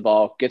 gets the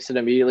ball, gets it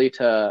immediately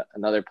to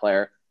another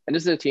player. And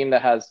this is a team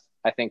that has,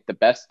 I think, the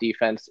best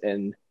defense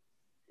in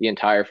the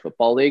entire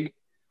football league,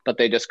 but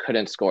they just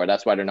couldn't score.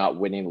 That's why they're not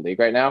winning the league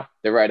right now.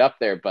 They're right up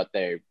there, but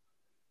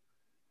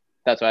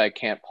that's why I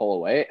can't pull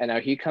away. And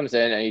now he comes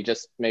in and he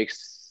just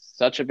makes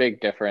such a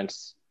big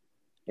difference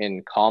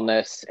in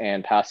calmness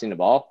and passing the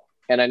ball.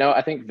 And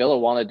I think Villa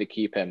wanted to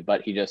keep him,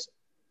 but he just,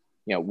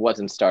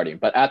 wasn't starting.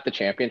 But at the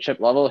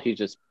Championship level, he's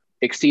just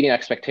exceeding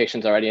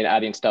expectations already and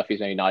adding stuff he's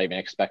maybe not even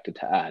expected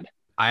to add.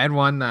 I had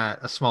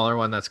a smaller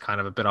one that's kind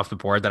of a bit off the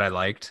board that I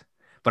liked,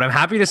 but I'm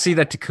happy to see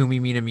that Takumi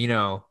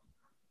Minamino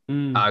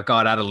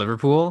got out of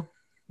Liverpool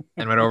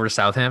and went over to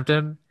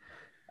Southampton.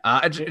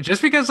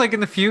 Just because, like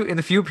in the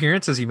few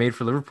appearances he made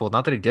for Liverpool,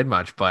 not that he did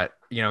much, but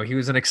he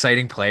was an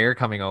exciting player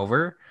coming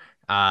over,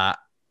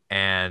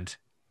 and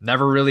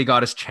never really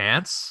got his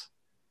chance,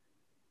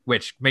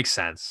 which makes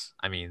sense.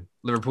 I mean,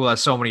 Liverpool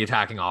has so many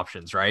attacking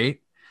options, right?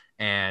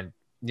 And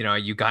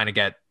you kind of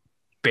get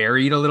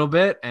buried a little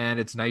bit, and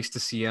it's nice to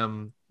see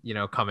him,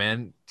 come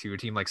in to a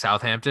team like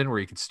Southampton where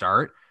he can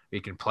start, he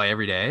can play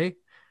every day,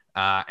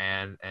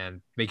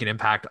 and make an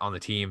impact on the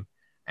team.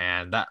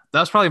 And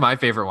that's probably my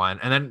favorite one.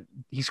 And then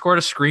he scored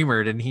a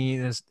screamer, didn't he,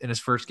 in his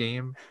first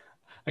game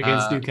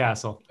against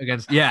Newcastle.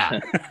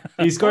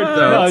 He scored.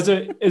 No,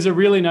 it's a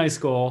really nice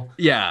goal.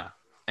 Yeah,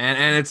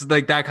 and it's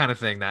like that kind of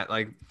thing that,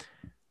 like,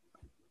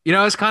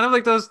 it's kind of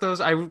like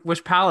those. I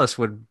wish Palace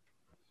would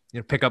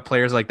pick up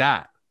players like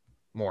that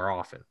more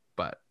often.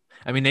 But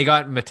I mean, they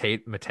got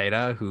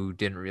Mateta, who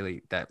didn't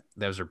really, that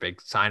was their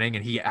big signing,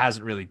 and he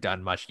hasn't really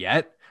done much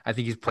yet. I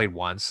think he's played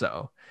once,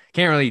 so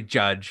can't really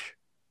judge.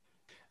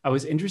 I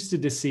was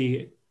interested to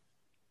see,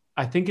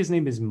 I think his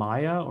name is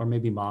Maya or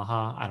maybe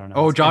Maha. I don't know.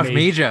 Oh, Josh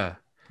Maja.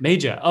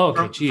 Maja. Oh,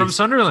 okay. Geez. From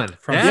Sunderland.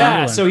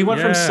 Yeah. So he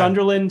went from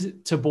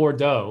Sunderland to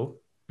Bordeaux.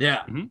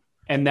 Yeah.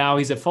 And now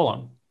he's at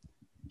Fulham.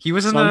 He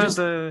was in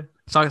the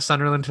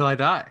Sunderland Till I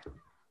Die.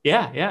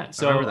 Yeah. Yeah.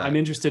 So I'm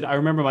interested. I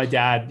remember my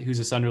dad, who's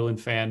a Sunderland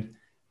fan,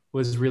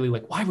 was really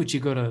like, why would you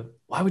go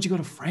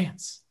to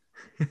France?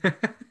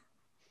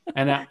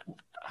 And I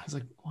was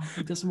like, well,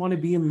 he doesn't want to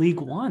be in League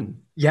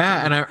One.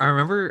 Yeah, and I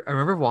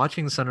remember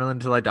watching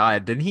Sunderland Till I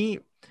Died. Didn't he?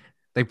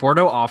 Like,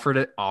 Bordeaux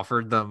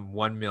offered them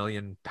 £1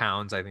 million,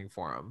 I think,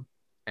 for him,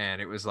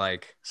 and it was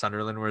like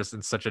Sunderland was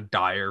in such a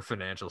dire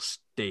financial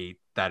state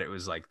that it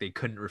was like they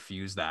couldn't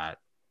refuse that,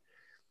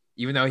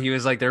 even though he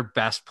was like their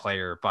best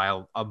player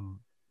by a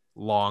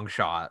long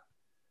shot.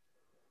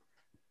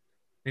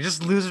 He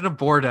just losing to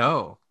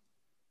Bordeaux.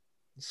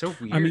 It's so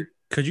weird. I mean,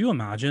 could you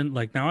imagine?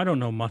 Like, now I don't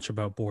know much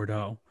about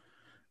Bordeaux.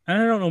 And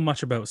I don't know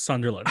much about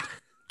Sunderland.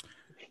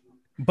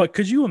 But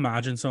could you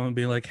imagine someone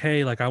being like,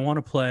 hey, like, I want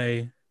to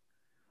play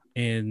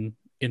in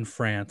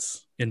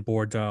France, in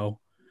Bordeaux,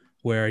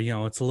 where,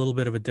 it's a little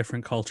bit of a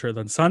different culture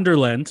than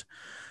Sunderland.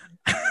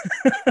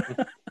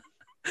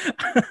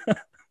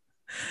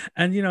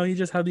 And, you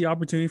just have the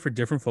opportunity for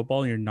different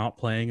football and you're not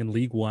playing in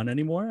League One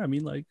anymore. I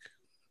mean, like,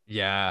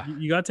 yeah,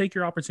 you got to take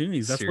your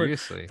opportunities.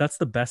 Seriously. That's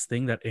the best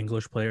thing that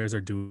English players are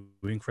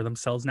doing for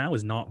themselves now,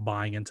 is not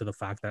buying into the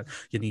fact that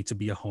you need to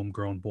be a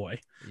homegrown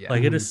boy. Yeah.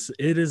 Like, it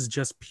is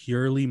just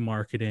purely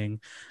marketing,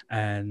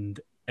 and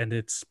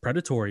it's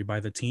predatory by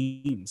the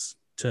teams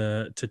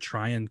to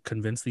try and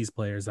convince these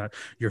players that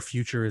your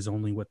future is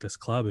only with this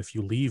club. If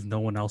you leave, no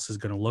one else is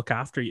going to look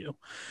after you.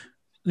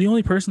 The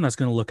only person that's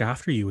going to look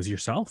after you is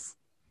yourself.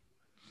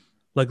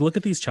 Like, look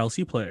at these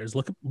Chelsea players.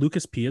 Look at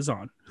Lucas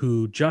Piazon,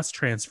 who just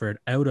transferred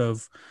out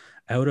of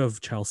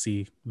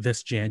Chelsea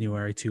this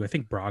January to, I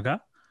think,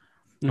 Braga.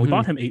 And we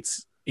bought him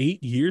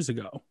 8 years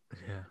ago.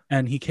 Yeah.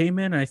 And he came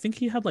in, and I think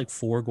he had like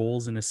 4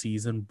 goals in a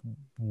season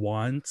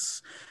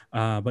once,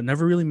 but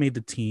never really made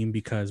the team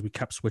because we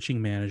kept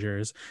switching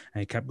managers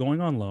and he kept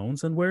going on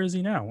loans. And where is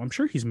he now? I'm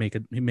sure he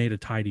made a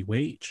tidy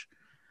wage,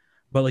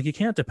 but like, you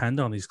can't depend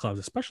on these clubs,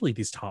 especially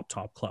these top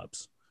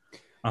clubs,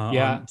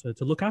 to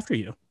look after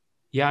you.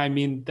 Yeah, I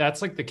mean,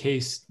 that's like the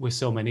case with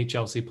so many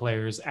Chelsea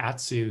players.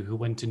 Atsu, who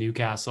went to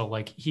Newcastle,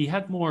 like he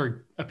had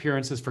more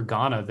appearances for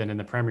Ghana than in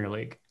the Premier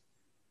League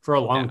for a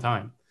long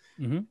time.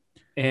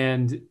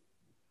 And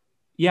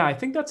yeah, I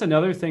think that's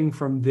another thing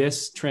from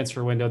this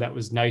transfer window that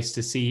was nice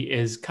to see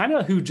is kind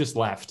of who just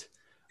left.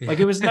 Like,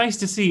 it was nice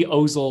to see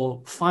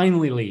Ozil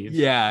finally leave.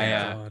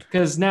 Yeah.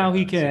 Because now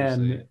he can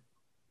seriously.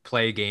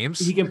 Play games.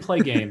 He can play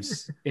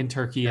games in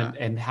Turkey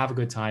and have a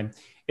good time.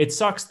 It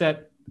sucks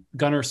that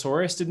Gunnar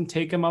Soros didn't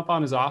take him up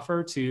on his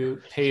offer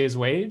to pay his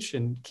wage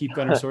and keep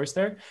Gunnar Soros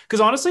there. Because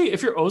honestly,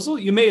 if you're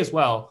Ozil, you may as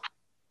well.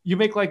 You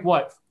make like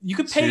what? You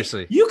could pay.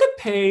 Seriously. You could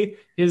pay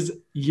his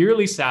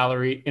yearly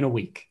salary in a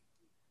week.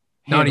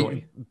 Not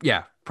Handily.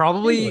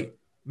 probably Handily.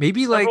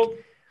 maybe like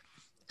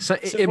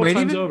Several it might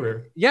times even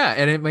over. Yeah,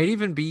 and it might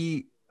even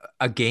be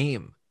a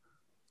game.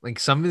 Like,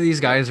 some of these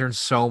guys earn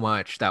so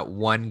much that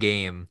one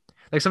game.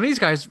 Like, some of these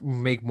guys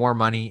make more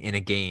money in a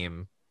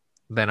game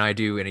than I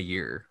do in a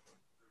year.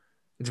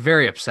 It's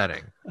very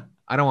upsetting.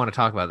 I don't want to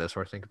talk about this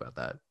or think about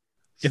that.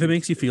 If it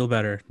makes you feel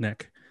better,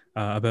 Nick,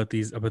 about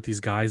these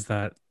guys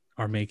that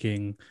are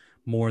making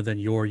more than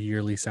your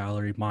yearly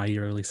salary, my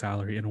yearly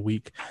salary in a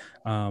week,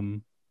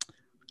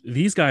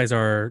 these guys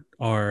are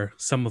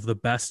some of the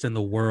best in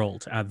the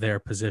world at their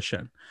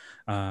position,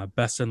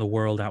 best in the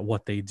world at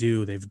what they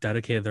do. They've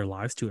dedicated their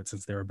lives to it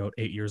since they were about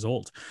 8 years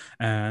old,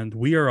 and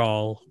we are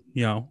all,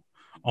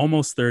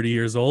 almost 30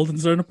 years old and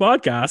starting a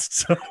podcast.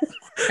 So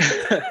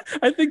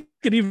I think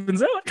it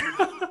evens out.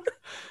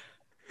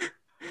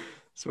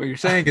 So what you're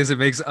saying is it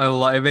makes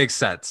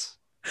sense.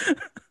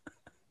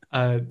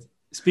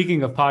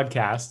 Speaking of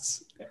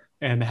podcasts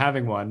and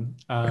having one,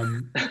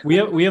 we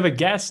have a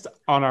guest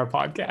on our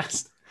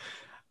podcast.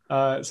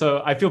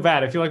 So I feel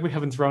bad. I feel like we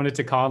haven't thrown it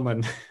to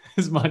Conlon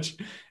as much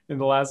in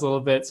the last little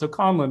bit. So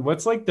Conlon,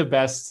 what's like the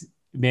best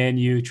Man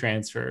U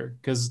transfer?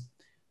 Because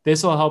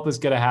this will help us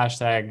get a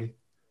hashtag,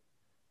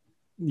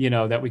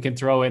 that we can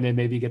throw in and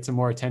maybe get some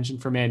more attention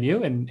for Man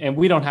U, and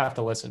we don't have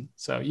to listen.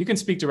 So you can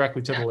speak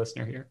directly to the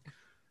listener here.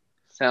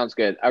 Sounds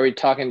good. Are we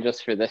talking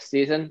just for this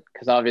season?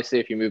 Because obviously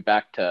if you move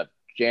back to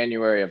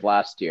January of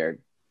last year,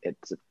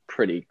 it's a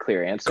pretty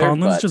clear answer.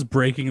 Conlon's just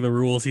breaking the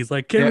rules. He's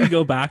like, can we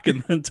go back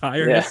in the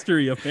entire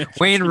history of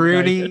Manchester Wayne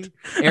Rooney, United?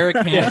 Eric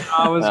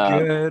Cantona was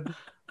good.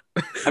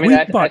 I mean,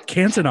 we bought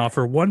Cantona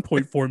for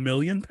 £1.4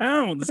 million.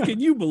 Can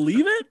you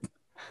believe it?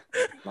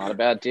 Not a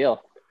bad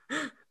deal.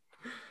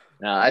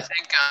 No, I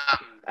think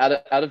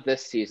out of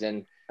this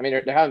season, I mean,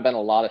 there haven't been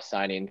a lot of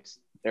signings.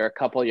 There are a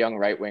couple young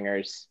right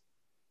wingers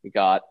we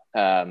got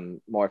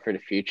more for the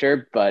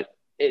future, but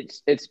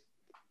it's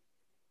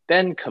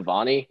been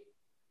Cavani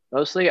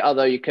mostly,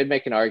 although you could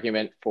make an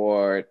argument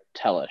for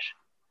Telish.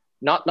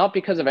 Not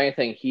because of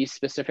anything he's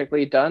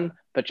specifically done,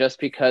 but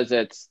just because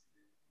it's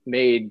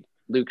made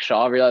Luke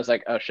Shaw realize,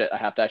 like, oh shit, I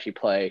have to actually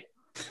play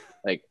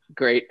like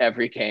great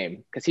every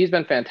game, because he's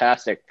been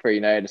fantastic for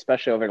United,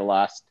 especially over the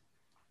last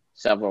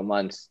several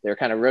months. They're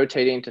kind of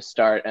rotating to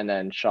start, and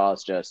then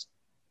Shaw's just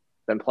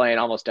been playing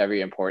almost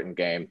every important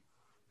game,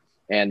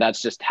 and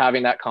that's just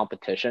having that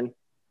competition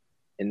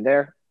in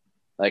there.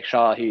 Like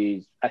Shaw,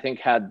 I think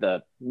had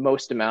the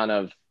most amount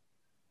of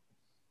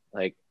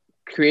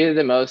created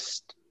the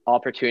most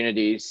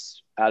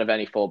opportunities out of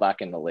any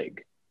fullback in the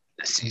league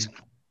this season.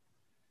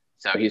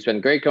 So he's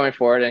been great going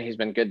forward, and he's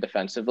been good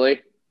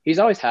defensively. He's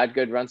always had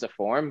good runs of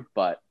form,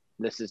 but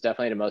this is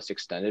definitely the most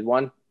extended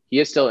one. He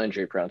is still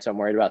injury prone, so I'm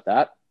worried about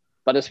that.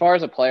 But as far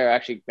as a player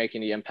actually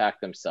making the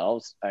impact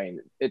themselves, I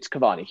mean, it's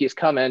Cavani. He's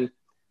come in,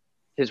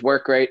 his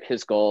work rate,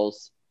 his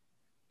goals,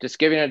 just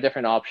giving a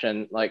different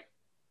option. Like,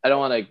 I don't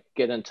want to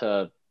get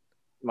into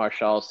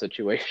Martial's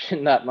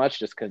situation that much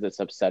just because it's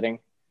upsetting.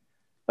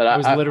 But I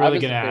was literally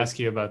going to ask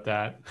you about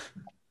that.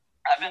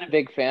 I've been a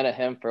big fan of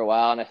him for a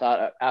while, and I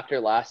thought after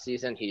last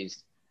season, he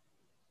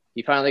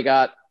finally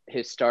got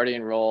his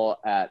starting role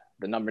at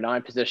the number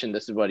 9 position.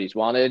 This is what he's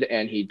wanted,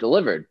 and he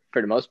delivered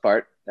for the most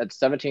part. That's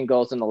 17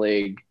 goals in the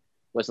league,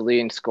 was the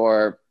leading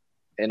scorer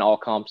in all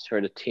comps for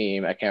the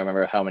team. I can't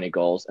remember how many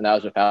goals, and that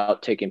was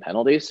without taking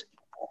penalties.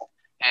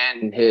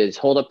 And his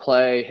hold-up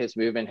play, his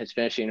movement, his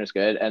finishing was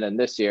good. And then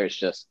this year it's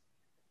just,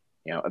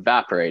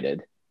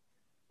 evaporated.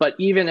 But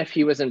even if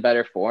he was in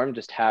better form,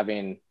 just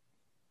having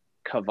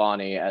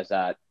Cavani as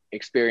that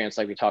experience,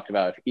 like we talked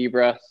about with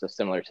Ibra, so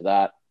similar to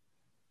that,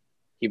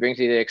 he brings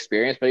you the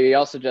experience, but he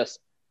also just,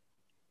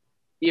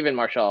 even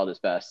Martial at his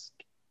best,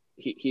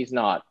 he's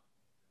not,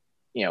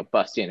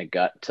 busting a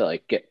gut to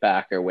get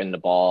back or win the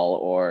ball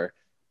or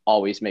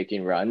always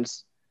making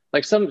runs.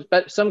 Like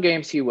some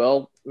games he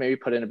will maybe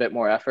put in a bit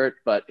more effort,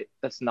 but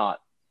that's not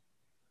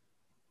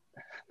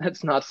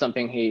that's not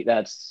something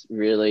that's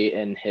really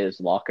in his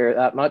locker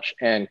that much.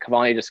 And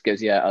Cavani just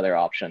gives you that other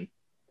option.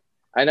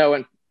 I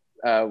know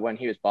when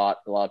he was bought,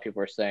 a lot of people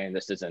were saying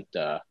this is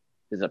a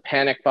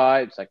panic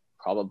buy. It's like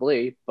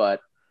probably,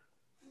 but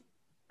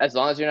as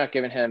long as you're not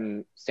giving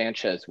him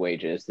Sanchez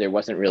wages, there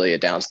wasn't really a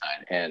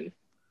downside. And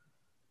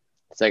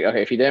it's like,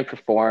 okay, if he didn't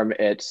perform,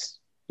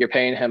 you're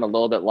paying him a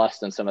little bit less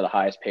than some of the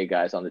highest paid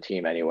guys on the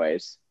team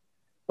anyways.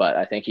 But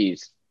I think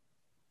he's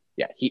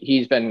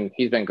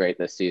been great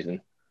this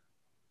season.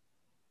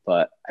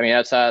 But I mean,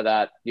 outside of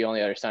that, the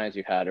only other signings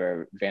you've had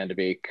are Van de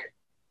Beek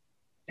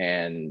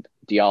and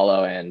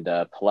Diallo and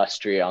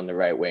Palestri on the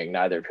right wing,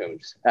 neither of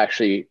whom's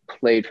actually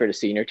played for the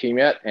senior team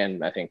yet.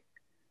 And I think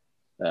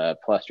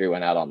Palestri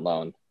went out on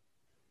loan.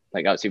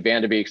 Like, obviously,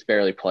 Van de Beek's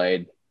barely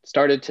played.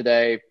 Started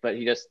today, but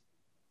just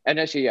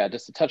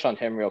to touch on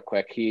him real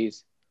quick,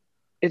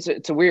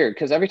 it's a weird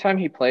because every time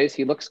he plays,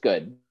 he looks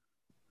good.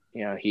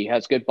 You know, he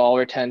has good ball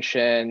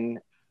retention.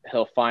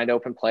 He'll find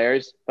open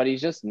players, but he's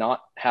just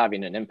not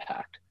having an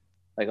impact.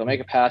 Like, he'll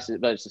make a pass,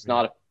 but it's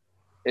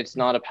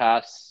not a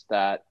pass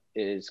that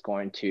is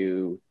going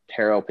to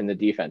tear open the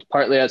defense.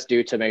 Partly that's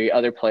due to maybe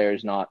other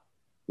players not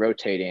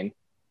rotating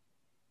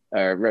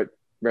or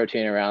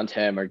rotating around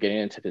him or getting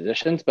into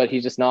positions, but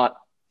he's just not.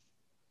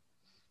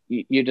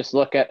 You just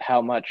look at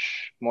how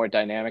much more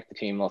dynamic the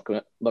team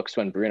looks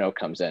when Bruno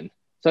comes in.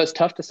 So it's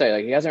tough to say.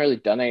 Like, he hasn't really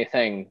done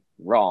anything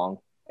wrong,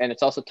 and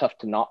it's also tough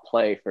to not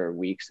play for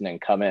weeks and then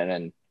come in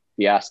and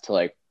be asked to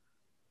like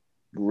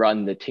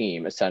run the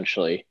team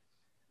essentially.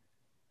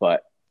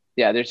 But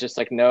yeah, there's just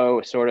like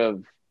no sort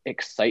of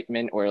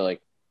excitement or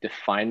like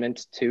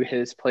definement to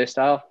his play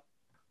style.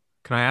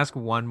 Can I ask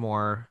one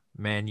more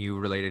Man U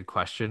related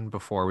question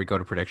before we go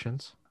to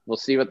predictions? We'll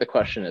see what the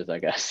question is, I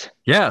guess.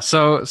 Yeah.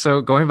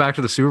 So going back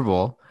to the Super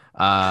Bowl,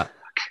 I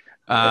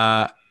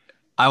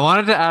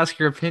wanted to ask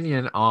your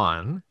opinion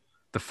on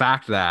the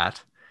fact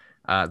that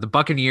the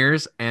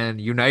Buccaneers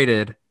and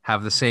United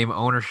have the same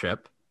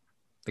ownership,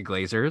 the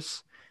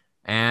Glazers,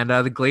 and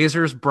the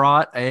Glazers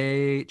brought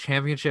a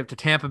championship to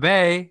Tampa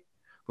Bay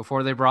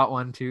before they brought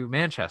one to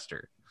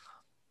Manchester.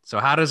 So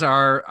how does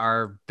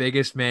our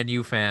biggest Man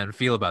U fan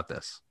feel about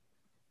this?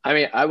 I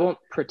mean, I won't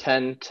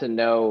pretend to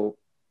know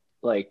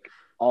like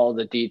all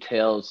the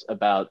details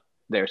about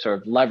their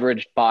sort of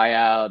leveraged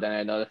buyout, and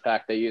I know the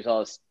fact they use all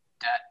this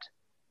debt.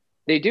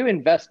 They do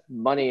invest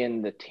money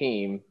in the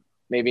team,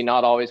 maybe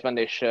not always when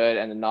they should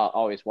and not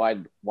always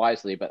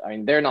wisely, but I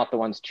mean, they're not the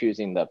ones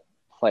choosing the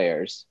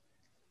players.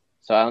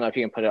 So I don't know if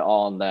you can put it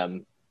all on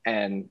them.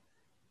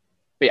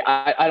 But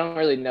yeah, I don't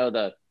really know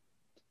the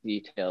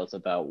details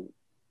about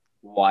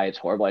why it's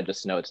horrible. I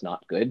just know it's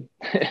not good,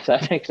 if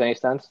that makes any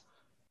sense.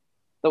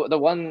 The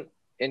one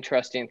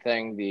interesting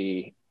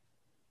thing,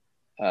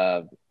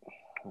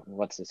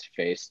 what's his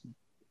face?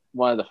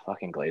 One of the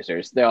fucking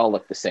Glazers. They all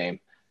look the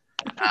same.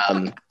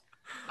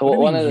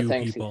 One of the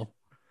things people?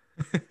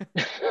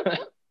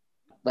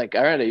 Like,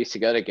 I remember they used to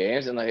go to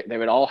games and like they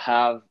would all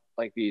have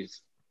like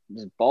these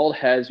bald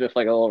heads with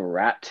like a little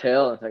rat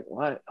tail. And it's like,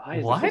 what?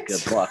 Why is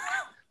this a good look?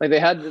 Like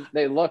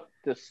they looked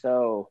just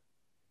so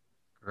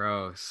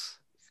gross.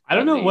 I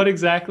don't know what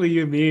exactly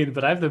you mean,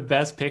 but I have the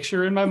best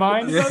picture in my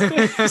mind about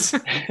this.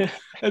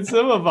 It's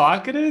so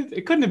evocative.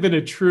 It couldn't have been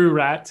a true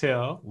rat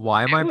tail.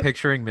 Why am I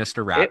picturing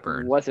Mr.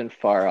 Ratburn? It wasn't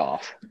far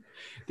off.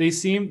 They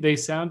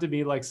sound to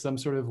me like some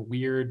sort of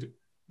weird,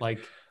 like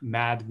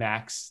Mad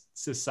Max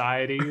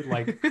society,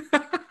 like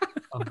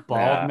of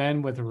bald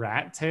men with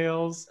rat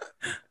tails.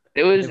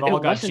 They've all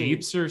got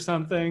Jeeps or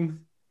something.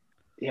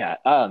 Yeah,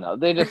 I don't know.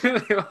 They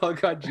all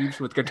got Jeeps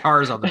with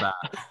guitars on the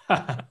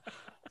back.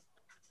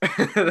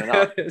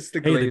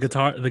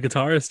 The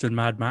guitarist in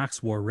Mad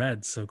Max wore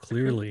red, so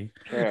clearly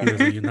he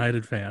was a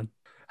United fan.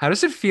 How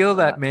does it feel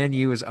that Man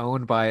U is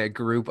owned by a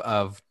group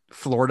of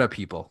Florida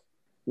people?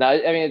 No,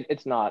 I mean,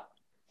 it's not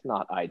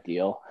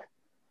ideal.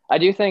 I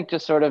do think,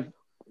 just sort of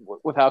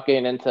without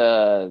getting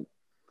into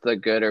the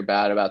good or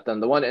bad about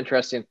them, the one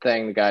interesting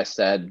thing the guy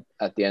said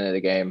at the end of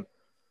the game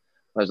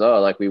was,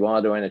 we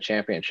wanted to win a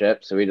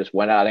championship, so we just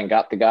went out and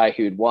got the guy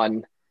who'd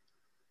won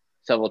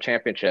several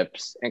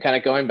championships. And kind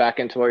of going back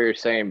into what you were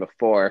saying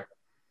before,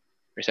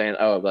 you're saying,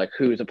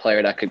 who's a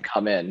player that could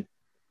come in?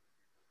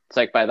 It's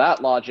like, by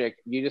that logic,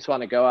 you just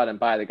want to go out and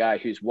buy the guy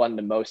who's won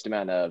the most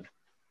amount of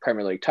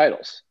Premier League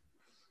titles,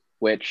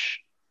 which,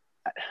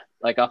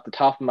 like, off the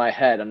top of my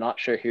head, I'm not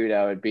sure who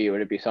that would be.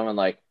 Would it be someone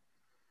like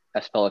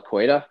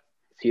Espelicueta?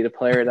 Is he the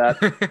player that?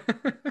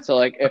 So,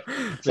 like,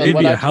 he'd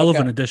be a hell of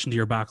an addition to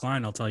your back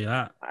line, I'll tell you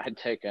that. I'd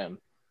take him.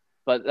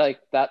 But like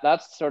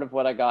that's sort of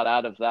what I got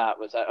out of that,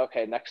 was that,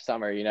 okay, next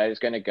summer United's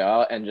going to go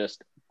out and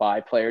just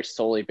buy players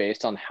solely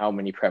based on how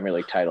many Premier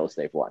League titles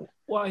they've won.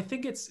 Well, I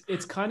think it's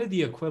kind of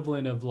the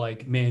equivalent of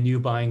like Man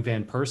U buying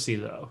Van Persie,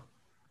 though.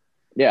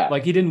 Yeah.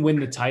 Like, he didn't win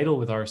the title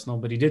with Arsenal,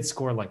 but he did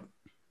score like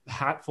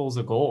hatfuls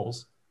of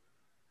goals.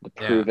 The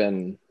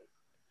proven.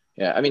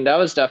 Yeah. I mean, that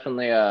was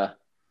definitely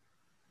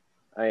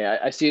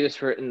I see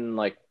this written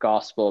like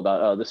gospel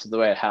about, this is the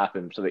way it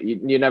happened. So that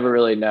you never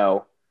really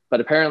know. But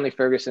apparently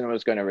Ferguson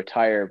was going to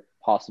retire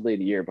possibly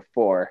the year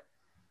before.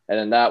 And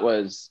then that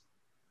was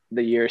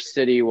the year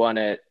City won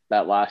it,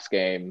 that last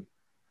game.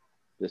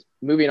 Just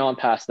moving on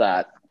past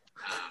that.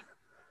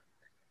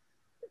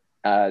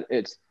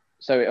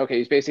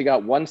 He's basically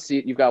got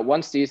you've got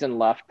one season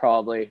left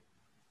probably.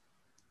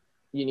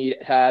 You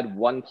had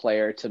one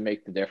player to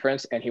make the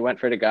difference, and he went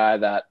for the guy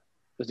that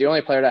was the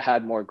only player that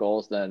had more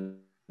goals than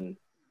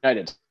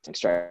United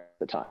striker at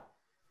the time.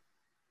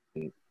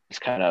 And it's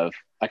kind of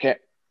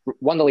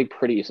won the league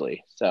pretty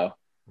easily. So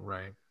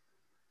Right.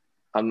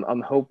 I'm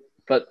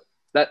but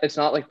that it's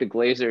not like the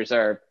Glazers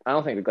are. I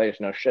don't think the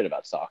Glazers know shit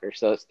about soccer,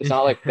 so it's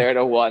not like they're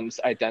the ones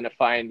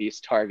identifying these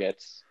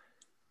targets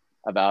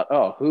about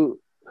who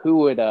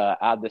would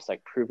add this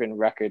like proven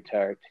record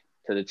to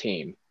the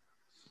team.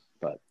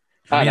 But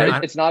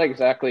it's not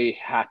exactly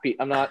happy.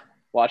 I'm not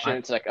watching.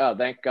 It's like, oh,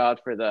 thank God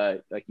for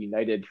the like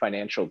United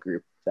Financial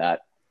Group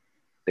that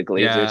the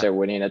Glazers are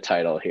winning a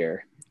title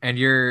here. And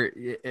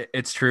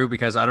it's true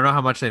because I don't know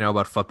how much they know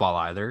about football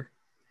either.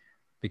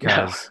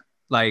 Because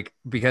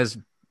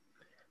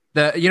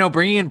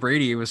bringing in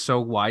Brady was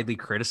so widely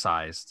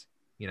criticized,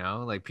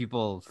 like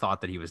people thought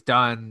that he was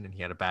done and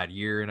he had a bad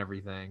year and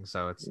everything.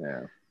 So it's,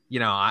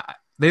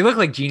 they look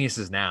like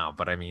geniuses now,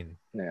 but I mean,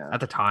 at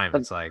the time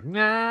it's like,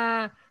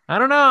 nah, I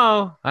don't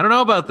know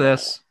about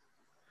this.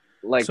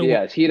 Like, So-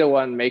 is he the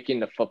one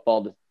making the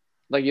football?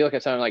 Like you look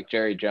at someone like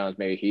Jerry Jones,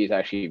 maybe he's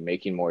actually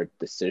making more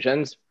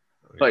decisions.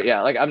 But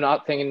like I'm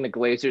not thinking the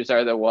Glazers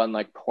are the one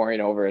like poring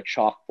over a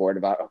chalkboard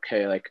about,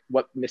 okay, like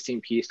what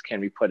missing piece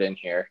can we put in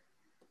here?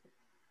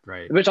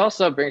 Right. Which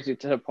also brings you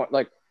to the point,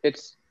 like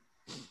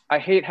I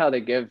hate how they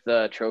give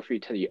the trophy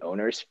to the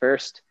owners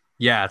first.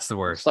 Yeah, it's the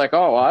worst. It's like,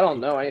 oh, well, I don't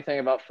know anything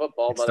about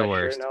football, It's but the I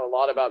worst. sure know a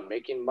lot about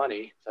making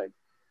money. It's like,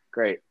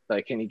 great.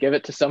 Like, can you give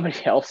it to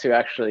somebody else who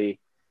actually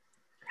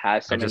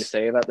has something to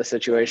say about the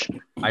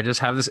situation? I just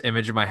have this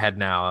image in my head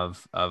now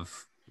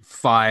of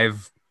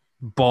 5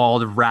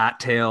 bald,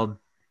 rat-tailed,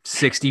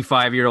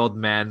 65-year-old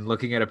men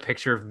looking at a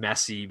picture of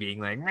Messi being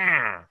like,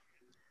 nah,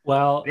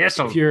 Well,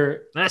 this'll if you're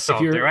do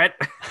it.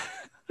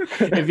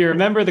 if you're a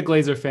member of the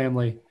Glazer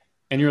family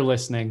and you're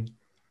listening,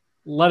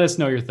 let us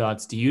know your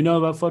thoughts. Do you know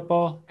about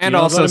football? Do And you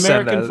know also about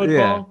send American us-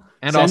 football?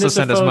 And also us a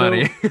send us photo.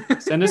 money.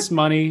 Send us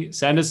money.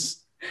 Send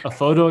us a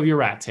photo of your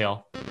rat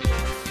tail.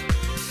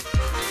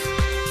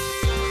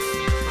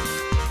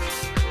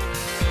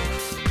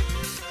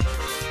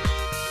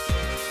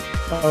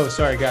 Oh,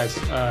 sorry, guys.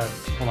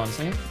 Hold on a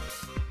second.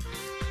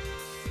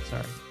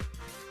 Sorry.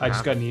 I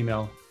just got an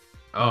email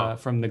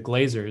from the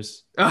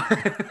Glazers.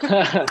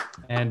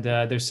 And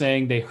they're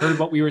saying they heard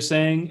what we were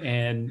saying,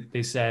 and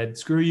they said,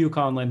 "Screw you,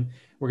 Conlon.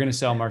 We're going to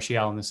sell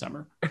Martial in the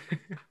summer."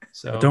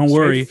 So Don't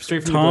worry,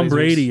 straight from Tom the Glazers.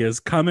 Brady is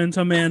coming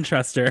to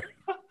Manchester.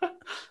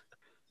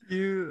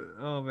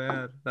 Oh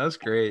man, that was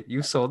great.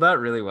 You sold that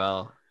really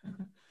well.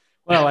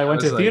 Well, I went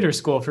was to like- theater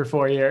school for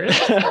 4 years.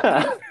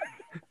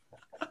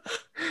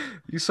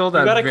 You sold You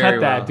that got to very cut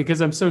that well.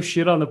 because I'm so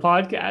shit on the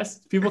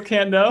podcast. People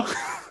can't know.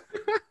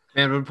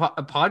 Man, but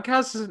a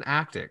podcast isn't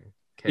acting.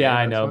 Okay? Yeah,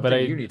 I That's know, one but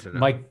thing you need to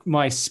know.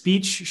 my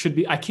speech should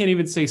be. I can't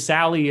even say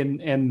Sally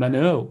and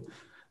Manu.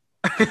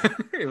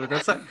 But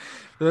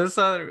that's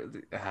not.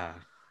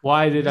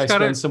 Why did I just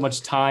gotta- spend so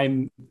much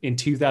time in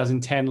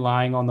 2010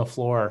 lying on the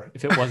floor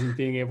if it wasn't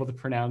being able to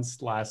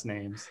pronounce last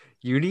names?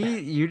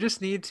 You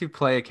just need to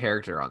play a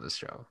character on this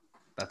show.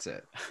 That's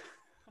it.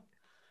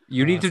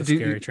 You need to That's a do.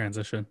 scary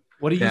transition.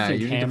 What do you Yeah, think,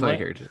 you need to play a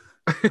Hamlet?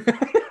 character.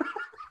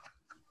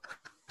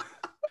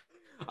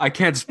 I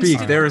can't speak.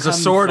 There is a I'm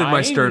sword in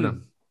my fine.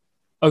 sternum.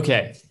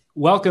 Okay,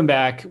 welcome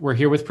back. We're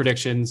here with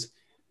predictions.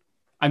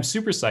 I'm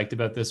super psyched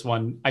about this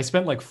one. I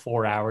spent like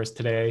 4 hours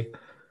today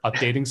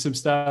updating some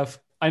stuff.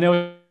 I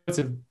know it's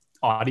an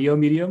audio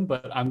medium,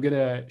 but I'm going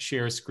to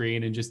share a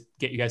screen and just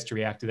get you guys to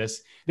react to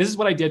this. This is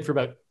what I did for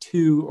about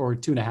 2 or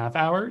 2.5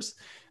 hours.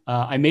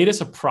 I made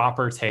us a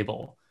proper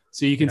table.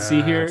 So you can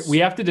see here, Yes. we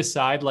have to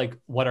decide like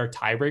what our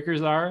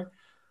tiebreakers are.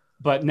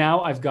 But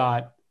now I've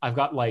got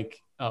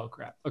like, oh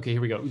crap. Okay,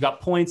 here we go. We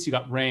got points, you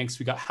got ranks,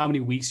 we got how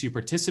many weeks you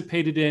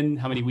participated in,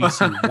 how many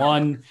weeks you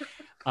won.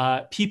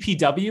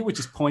 PPW, which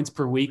is points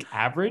per week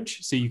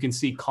average. So you can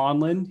see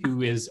Conlon,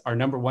 who is our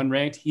number 1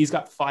 ranked, he's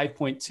got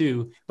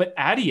 5.2. But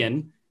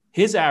Adian,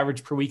 his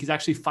average per week is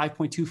actually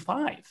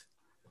 5.25.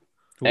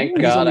 Thank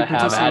He's God only I have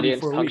participating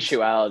Adian's 4 weeks.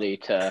 punctuality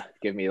to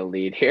give me the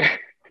lead here.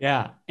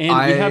 Yeah. And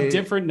we have I-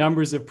 different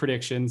numbers of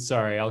predictions.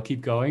 Sorry, I'll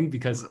keep going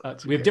because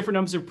we have different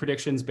numbers of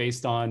predictions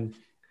based on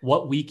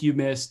what week you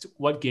missed,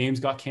 what games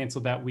got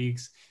canceled that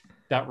week's.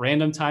 That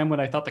random time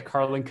when I thought the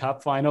Carling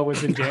Cup final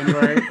was in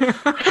January.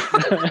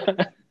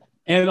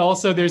 And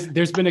also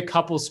there's been a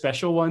couple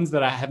special ones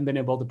that I haven't been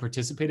able to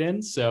participate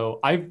in. So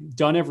I've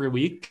done every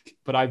week,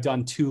 but I've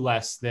done 2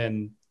 less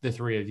than the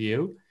 3 of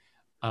you.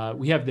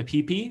 We have the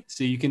PP.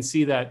 So you can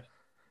see that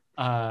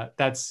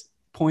that's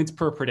points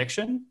per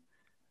prediction.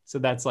 So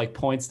that's like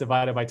points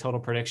divided by total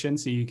prediction.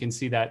 So you can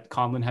see that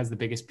Conlon has the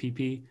biggest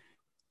PP.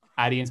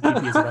 Adian's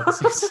PP is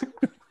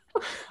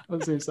about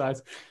the same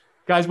size.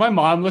 Guys, my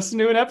mom listened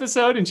to an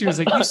episode and she was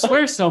like, "You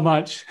swear so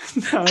much."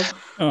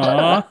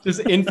 Aw. Just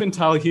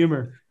infantile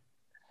humor.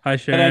 Hi, But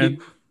Sharon.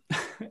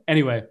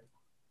 Anyway,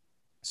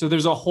 so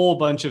there's a whole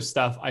bunch of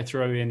stuff I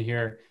throw in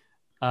here.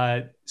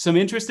 Some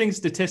interesting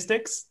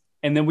statistics,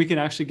 and then we can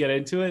actually get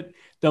into it.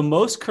 The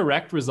most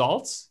correct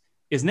results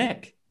is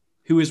Nick,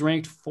 who is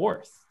ranked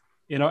 4th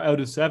out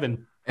of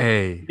 7.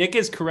 Hey, Nick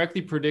has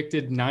correctly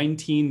predicted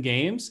 19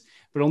 games,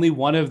 but only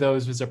one of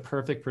those was a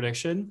perfect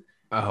prediction.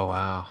 oh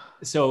wow.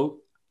 So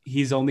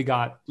he's only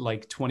got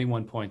like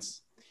 21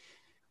 points.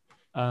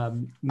 Me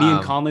and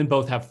Conlon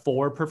both have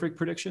 4 perfect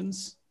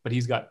predictions, but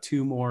he's got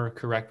 2 more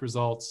correct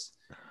results.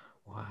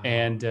 Wow.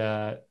 And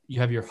you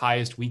have your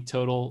highest week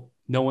total.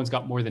 No one's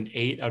got more than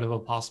 8 out of a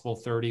possible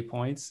 30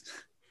 points.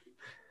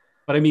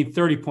 But I mean,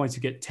 30 points,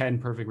 you get 10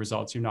 perfect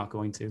results. You're not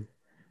going to.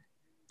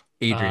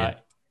 Adrian,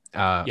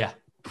 Yeah.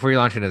 before you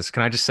launch into this,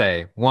 can I just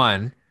say,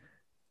 one,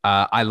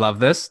 I love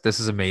this. This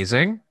is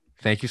amazing.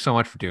 Thank you so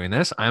much for doing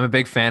this. I'm a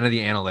big fan of the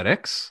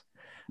analytics.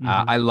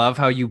 I love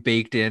how you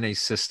baked in a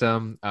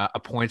system, a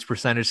points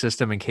percentage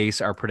system in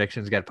case our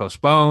predictions get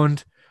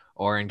postponed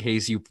or in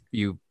case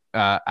you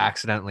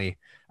accidentally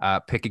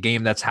pick a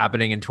game that's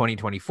happening in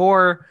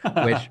 2024,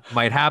 which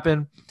might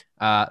happen.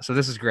 So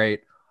this is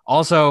great.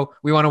 Also,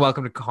 we want to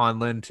welcome to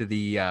Conlon to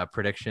the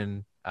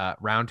prediction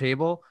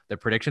roundtable, the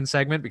prediction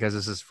segment, because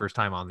this is the first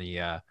time on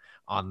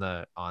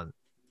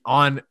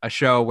a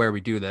show where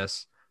we do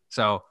this.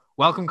 So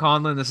welcome,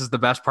 Conlon. This is the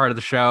best part of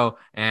the show,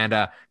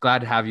 and glad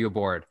to have you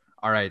aboard.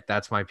 All right,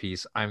 that's my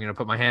piece. I'm going to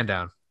put my hand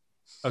down.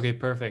 Okay,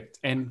 perfect.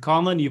 And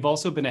Conlon, you've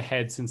also been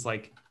ahead since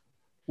like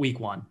week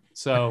 1.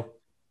 So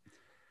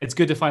it's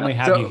good to finally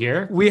have you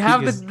here.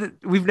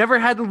 We've never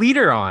had the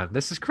leader on.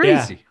 This is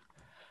crazy.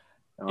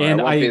 Yeah.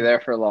 And I won't be there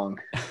for long.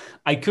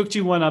 I cooked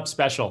you one up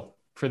special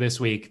for this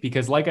week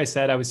because, like I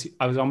said, I was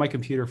on my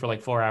computer for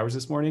like 4 hours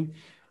this morning.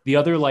 The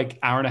other like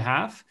hour and a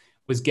half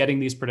was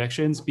getting these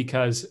predictions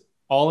because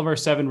all of our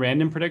 7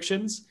 random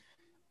predictions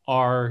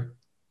are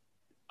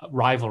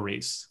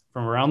rivalries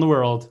from around the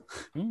world,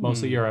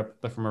 mostly Europe,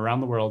 but from around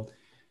the world.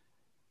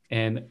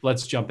 And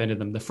let's jump into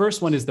them. The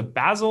first one is the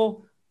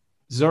Basel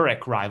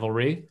Zurich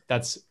rivalry.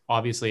 That's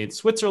obviously in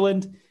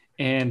Switzerland,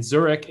 and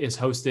Zurich is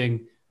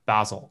hosting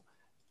Basel.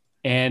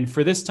 And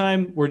for this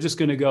time, we're just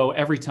going to go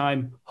every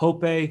time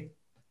Hope,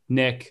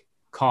 Nick,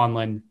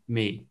 Conlon,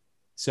 me.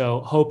 So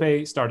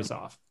Hope, start us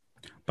off.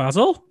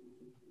 Basel?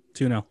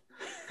 2-0.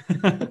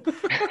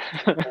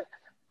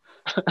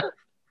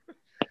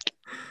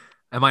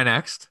 Am I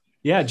next?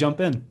 Yeah, jump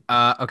in.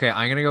 Okay,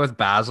 I'm gonna go with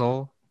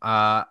Basel.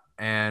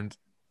 And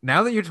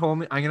now that you told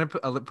me, I'm gonna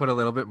put a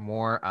little bit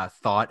more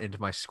thought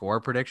into my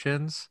score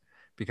predictions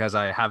because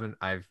I've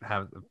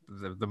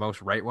the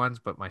most right ones,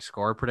 but my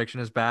score prediction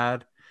is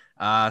bad.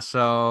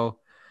 So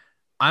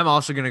I'm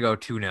also gonna go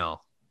 2-0.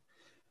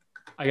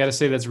 I got to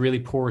say that's really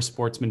poor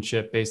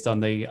sportsmanship based on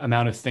the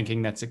amount of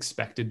thinking that's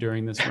expected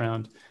during this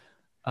round.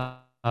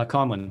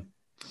 Conlon.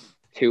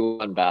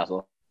 2-1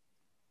 Basel.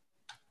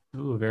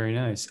 Ooh, very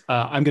nice.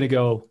 I'm going to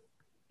go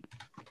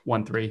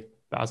 1-3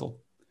 Basel.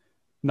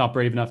 Not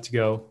brave enough to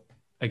go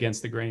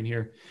against the grain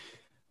here.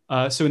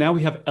 So now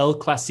we have El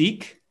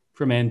Clasique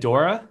from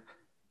Andorra.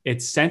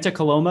 It's Santa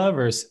Coloma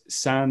versus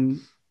San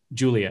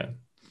Julia.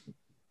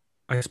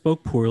 I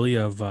spoke poorly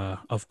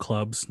of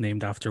clubs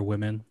named after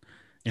women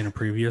in a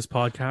previous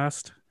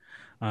podcast.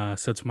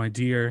 So to my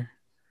dear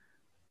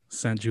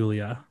Sant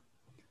Julia,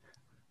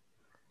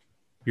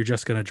 you're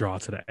just going to draw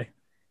today.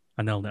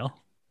 A 0-0.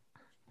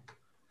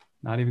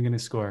 Not even going to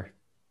score.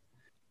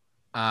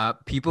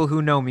 People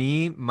who know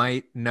me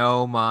might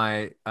know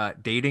my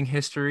dating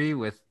history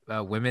with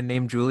women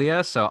named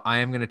Julia. So I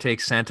am going to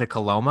take Santa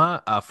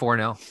Coloma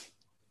 4-0.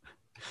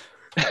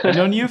 I've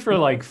known you for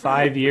like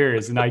 5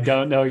 years, and I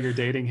don't know your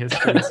dating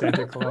history with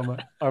Santa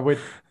Coloma or with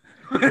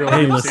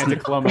Santa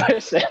Coloma.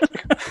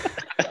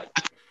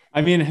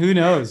 I mean, who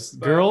knows?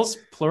 Girls,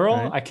 plural?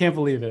 Right. I can't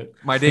believe it.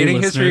 My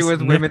dating history with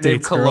Nick women named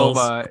dates girls.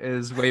 Coloma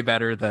is way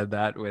better than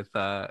that with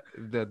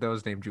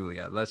those named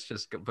Julia. Let's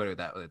just put it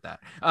that with that.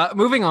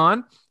 Moving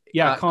on.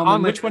 Yeah, Conlon,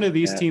 Conlon- which one of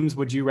these teams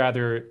would you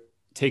rather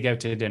take out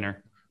to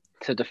dinner?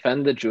 To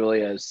defend the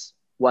Julias,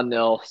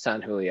 1-0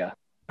 San Julia.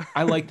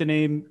 I like the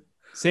name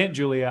Sant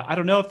Julia. I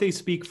don't know if they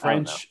speak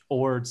French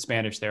or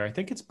Spanish there. I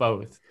think it's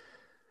both.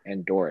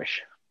 And Dorish.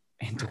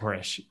 And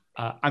Dorish.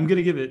 I'm going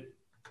to give it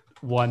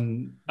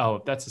 1.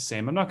 Oh, that's the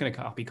same. I'm not going to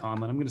copy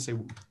Conlon. I'm going to say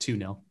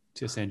 2-0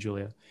 to San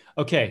Julia.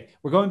 Okay,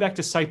 we're going back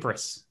to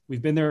Cyprus.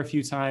 We've been there a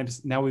few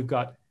times. Now we've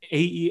got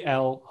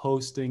AEL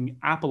hosting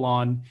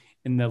Apollon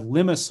in the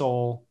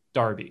Limassol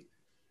Derby.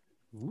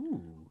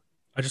 Ooh.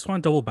 I just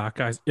want to double back,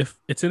 guys. If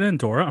it's in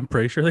Andorra, I'm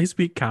pretty sure they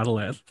speak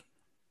Catalan.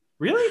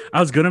 Really? I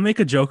was going to make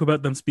a joke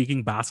about them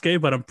speaking Basque,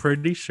 but I'm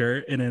pretty sure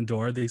in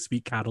Andorra they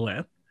speak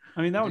Catalan.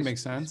 I mean, that would make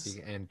sense.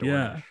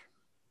 Yeah.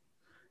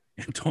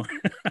 Andorra.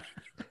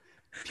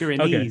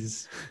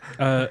 Pyrenees.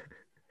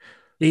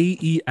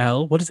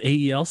 AEL. What does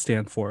AEL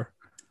stand for?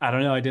 I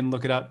don't know. I didn't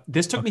look it up.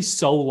 This took me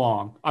so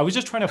long. I was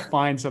just trying to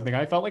find something.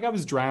 I felt like I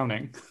was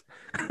drowning.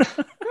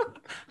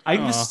 I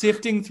was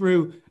sifting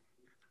through.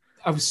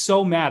 I was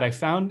so mad. I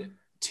found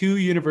 2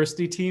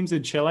 university teams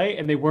in Chile,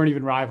 and they weren't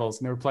even rivals,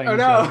 and they were playing. Oh,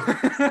 no.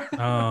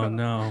 Oh,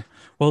 no.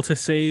 Well, to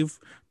save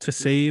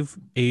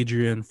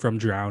Adrian from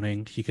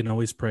drowning, he can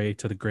always pray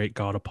to the great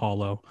god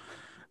Apollo,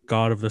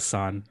 god of the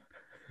sun.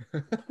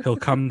 He'll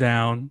come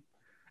down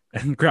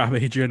and grab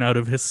Adrian out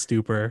of his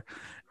stupor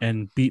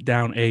and beat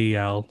down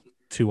AEL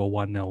to a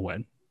 1-0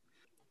 win.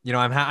 You know,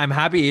 I'm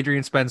happy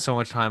Adrian spends so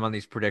much time on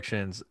these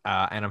predictions,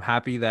 and I'm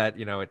happy that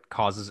it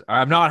causes. Or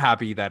I'm not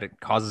happy that it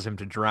causes him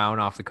to drown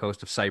off the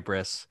coast of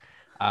Cyprus,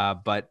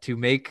 but to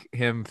make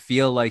him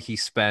feel like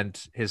his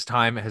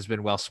time has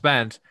been well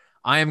spent,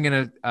 I am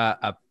gonna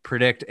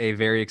predict a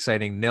very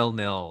exciting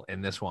 0-0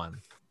 in this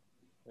one.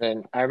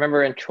 And I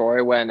remember in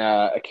Troy when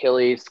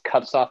Achilles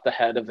cuts off the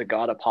head of the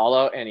god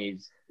Apollo,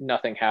 and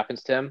nothing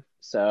happens to him.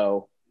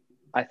 So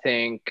I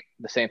think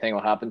the same thing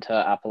will happen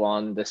to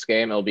Apollon this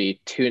game. It'll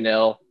be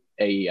 2-0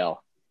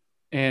 AEL.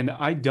 And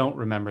I don't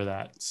remember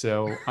that.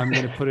 So I'm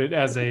going to put it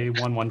as a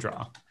 1-1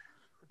 draw.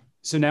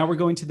 So now we're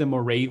going to the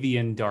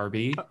Moravian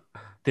Derby.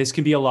 This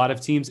can be a lot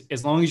of teams.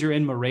 As long as you're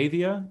in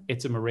Moravia,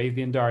 it's a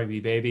Moravian Derby,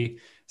 baby.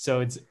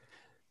 So it's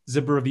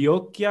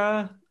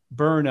Zabraviokia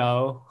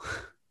Brno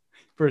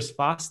versus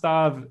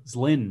Fastav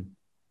Zlin.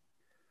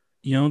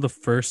 The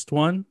first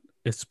one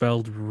is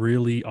spelled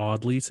really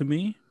oddly to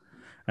me,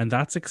 and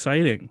that's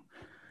exciting.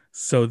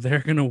 So they're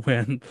going to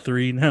win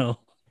 3-0.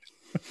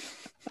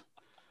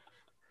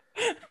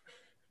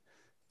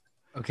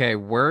 Okay,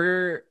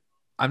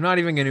 I'm not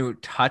even going to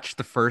touch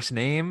the first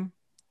name.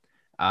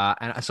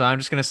 And so I'm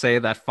just going to say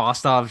that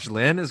Fastav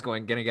Zlin is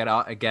going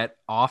to get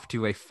off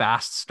to a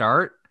fast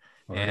start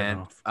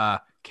and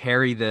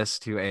carry this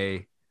to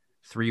a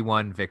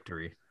 3-1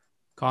 victory.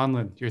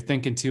 Conlon, you're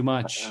thinking too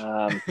much.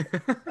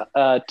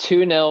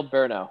 2-0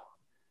 Brno.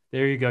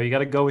 There you go. You got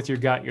to go with your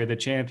gut. You're the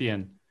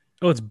champion.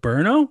 Oh, it's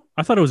Brno?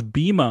 I thought it was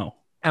BMO.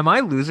 Am I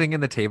losing in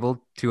the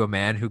table to a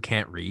man who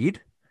can't read?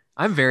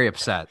 I'm very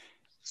upset.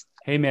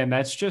 Hey man,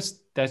 that's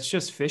just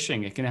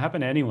fishing. It can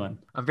happen to anyone.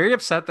 I'm very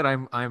upset that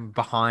I'm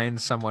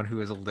behind someone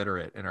who is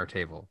illiterate in our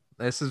table.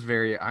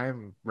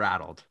 I'm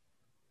rattled.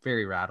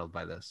 Very rattled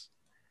by this.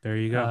 There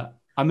you go.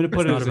 I'm going to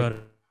put It's it not as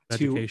about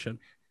education.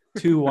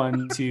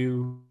 2-1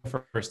 to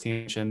first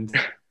team. And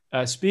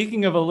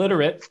speaking of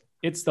illiterate,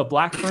 it's the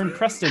Blackburn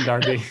Preston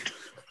Derby.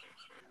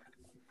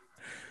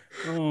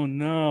 Oh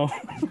no.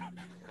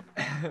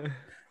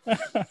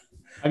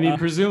 I mean,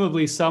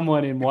 presumably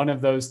someone in one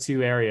of those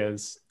two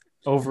areas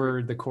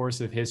over the course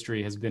of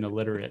history has been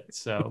illiterate.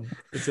 So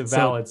it's a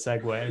valid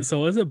segue.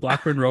 So is it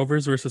Blackburn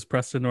Rovers versus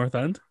Preston North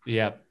End?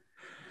 Yeah.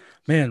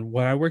 Man,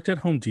 when I worked at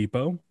Home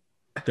Depot,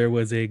 there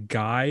was a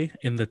guy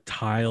in the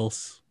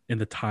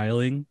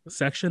tiling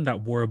section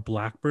that wore a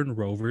Blackburn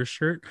Rovers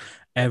shirt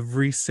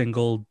every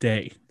single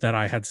day that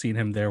I had seen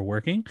him there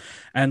working.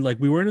 And like,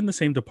 we weren't in the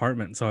same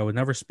department, so I would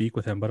never speak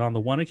with him. But on the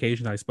one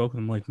occasion I spoke with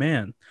him, like,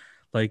 man,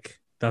 like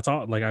that's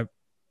all. Like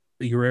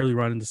you rarely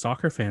run into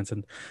soccer fans,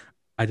 and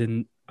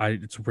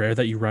it's rare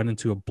that you run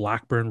into a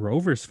Blackburn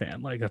Rovers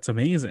fan. Like, that's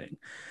amazing.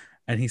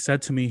 And he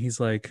said to me, he's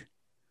like,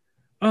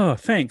 oh,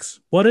 thanks.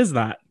 What is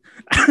that?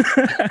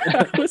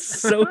 I was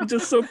so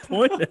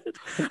disappointed.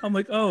 I'm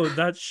like, oh,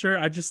 that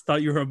shirt. I just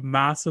thought you were a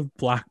massive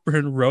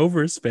Blackburn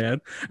Rovers fan.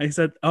 And he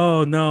said,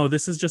 oh, no,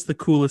 this is just the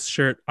coolest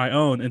shirt I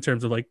own in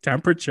terms of like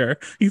temperature.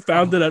 He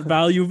found it at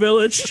Value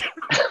Village.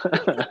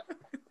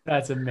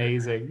 That's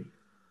amazing.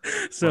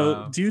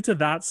 So due to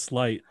that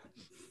slight,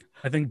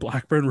 I think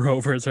Blackburn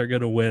Rovers are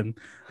going to win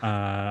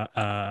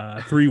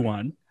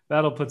 3-1.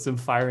 That'll put some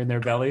fire in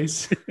their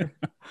bellies.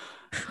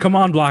 Come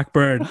on,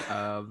 Blackburn.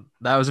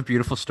 That was a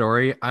beautiful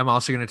story. I'm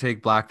also going to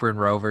take Blackburn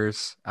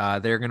Rovers.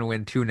 They're going to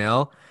win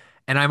 2-0.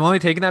 And I'm only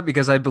taking that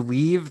because I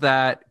believe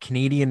that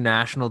Canadian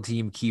national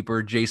team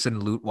keeper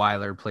Jason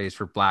Lutweiler plays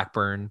for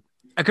Blackburn.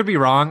 I could be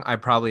wrong. I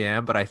probably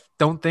am, but I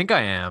don't think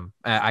I am.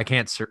 I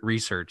can't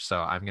research, so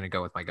I'm going to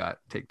go with my gut.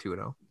 Take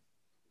 2-0.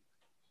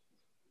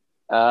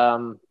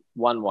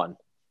 1-1.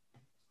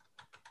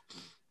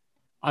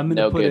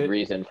 No good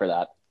reason for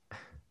that.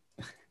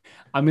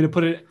 I'm going to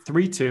put it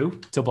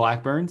 3-2 to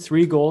Blackburn.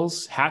 3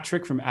 goals, hat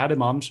trick from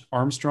Adam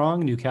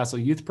Armstrong, Newcastle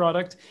youth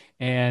product.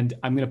 And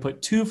I'm going to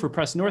put 2 for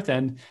Preston North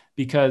End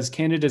because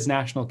Canada's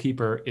national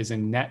keeper is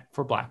in net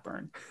for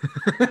Blackburn.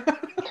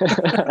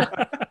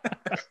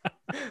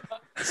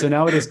 So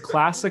now it is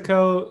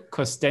Clásico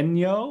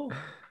Costeño.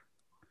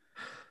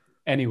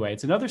 Anyway,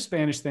 it's another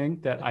Spanish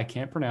thing that I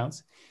can't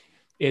pronounce.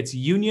 It's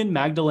Union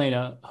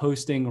Magdalena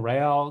hosting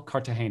Real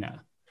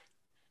Cartagena.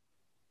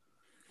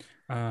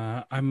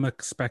 I'm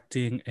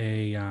expecting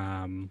a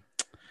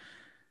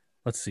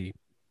 2-1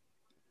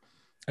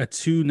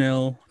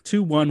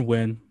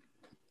 win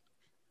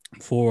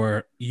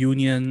for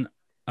Union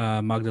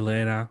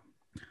Magdalena,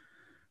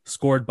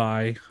 scored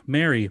by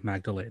Mary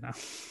Magdalena.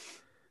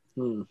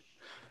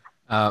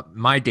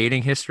 My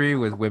dating history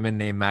with women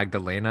named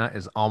Magdalena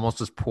is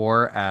almost as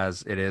poor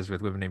as it is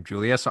with women named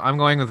Julia. So I'm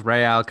going with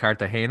Real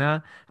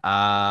Cartagena,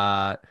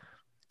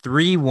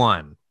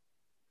 3-1.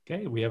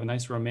 Okay, we have a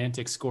nice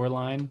romantic score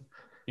line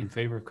in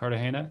favor of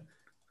Cartagena.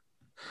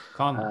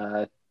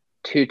 Conlon.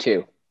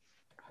 2-2.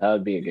 That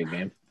would be a good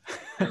game.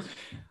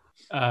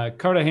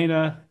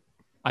 Cartagena,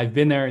 I've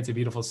been there. It's a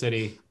beautiful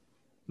city.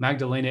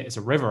 Magdalena is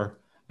a river,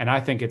 and I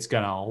think it's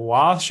gonna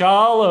wash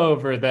all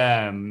over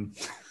them.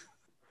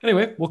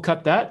 Anyway, we'll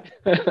cut that.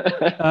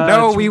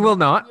 No, we will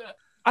not.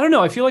 I don't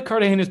know. I feel like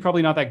Cartagena is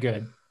probably not that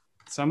good.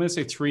 So I'm going to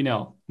say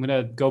 3-0. I'm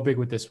going to go big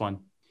with this one.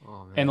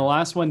 Oh, man. And the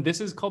last one,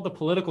 this is called the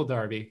political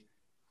derby.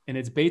 And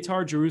it's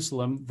Beitar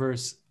Jerusalem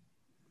versus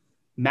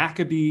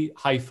Maccabi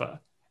Haifa.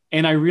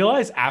 And I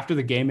realized after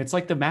the game, it's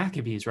like the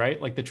Maccabees,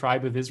 right? Like the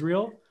tribe of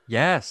Israel.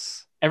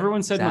 Yes.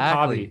 Everyone said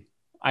Exactly. Maccabi.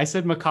 I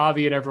said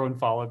Maccabi and everyone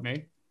followed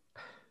me.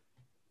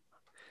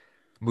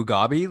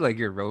 Mugabe, like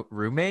your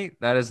roommate?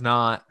 That's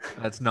not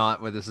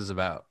what this is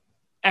about.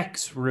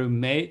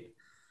 Ex-roommate.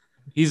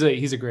 He's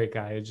a great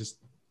guy. It just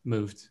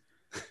moved.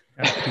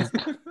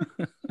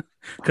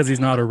 Because he's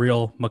not a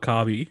real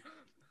Maccabi.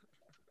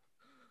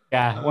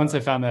 Yeah, once I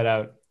found that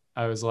out,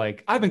 I was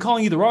like, I've been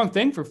calling you the wrong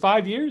thing for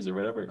 5 years or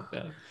whatever.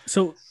 Yeah.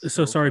 So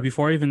sorry,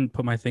 before I even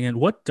put my thing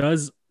in,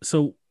 it's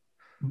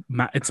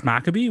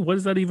Maccabee? What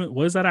does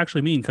that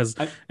actually mean? Because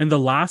in the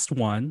last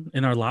one,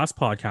 in our last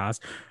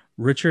podcast,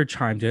 Richard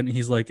chimed in and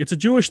he's like, it's a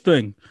Jewish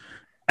thing.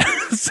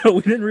 So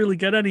we didn't really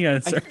get any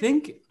answer. I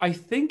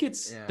think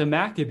it's the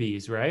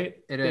Maccabees, right?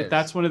 It is.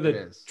 That's one of It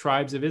the is.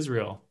 tribes of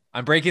Israel.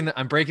 I'm breaking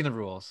the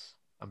rules.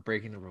 I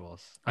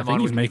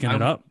think he's making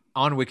it up.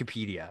 On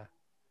Wikipedia.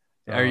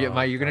 Oh, Are you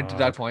going to God.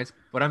 deduct points?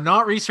 But I'm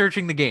not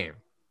researching the game.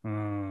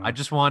 I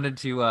just wanted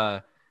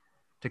to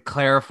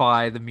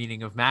clarify the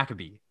meaning of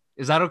Maccabee.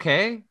 Is that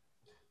okay?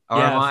 Or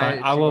Yeah, am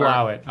fine. I'll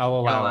allow it. I'll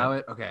You'll allow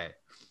it. it. Okay.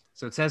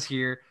 So it says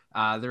here,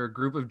 they're a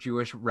group of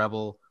Jewish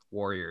rebel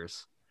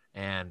warriors,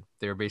 and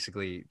they're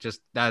basically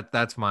just that.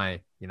 That's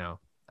my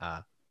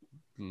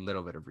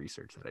little bit of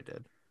research that I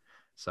did.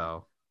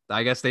 So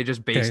I guess they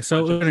just based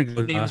so we're gonna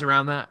go, names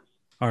around that.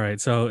 All right.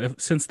 So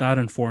since that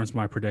informs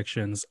my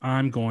predictions,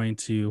 I'm going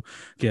to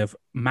give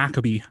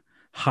Maccabi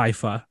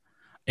Haifa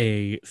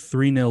a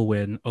 3-0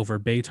 win over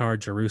Beitar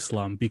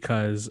Jerusalem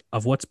because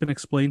of what's been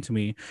explained to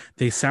me.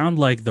 They sound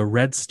like the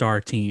Red Star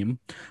team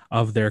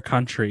of their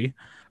country.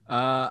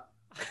 I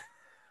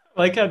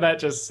like how that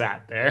just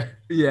sat there.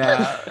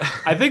 Yeah.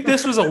 I think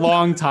this was a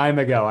long time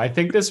ago. I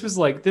think this was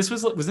like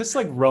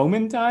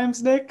Roman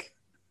times, Nick?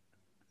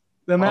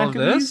 The All of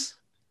Maccabees? this?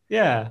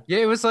 Yeah. Yeah,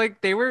 it was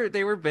like they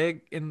were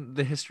big in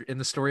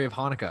the story of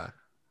Hanukkah,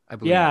 I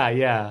believe.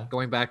 Yeah.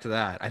 Going back to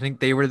that, I think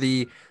they were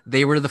the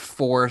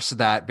force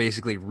that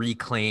basically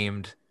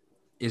reclaimed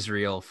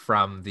Israel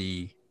from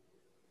the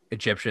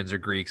Egyptians or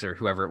Greeks or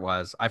whoever it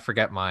was. I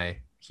forget my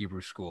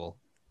Hebrew school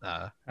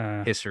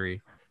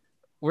history.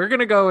 We're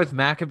gonna go with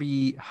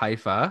Maccabi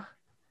Haifa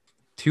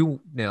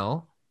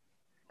 2-0,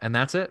 and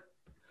that's it.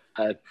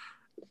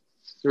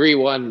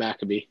 3-1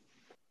 Maccabee.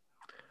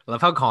 I love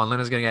how Conlon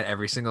is gonna get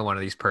every single one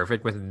of these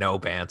perfect with no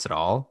bants at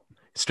all.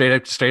 Straight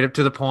up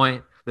to the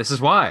point. This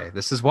is why.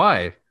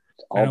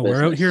 I know,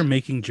 we're out here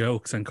making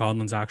jokes, and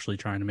Conlon's actually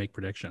trying to make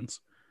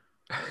predictions.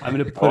 I'm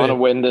going to I put want to it.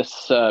 win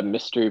this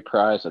mystery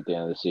prize at the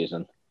end of the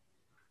season.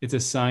 It's a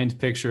signed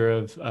picture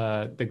of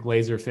the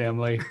Glazer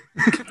family.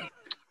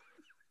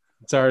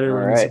 Sorry to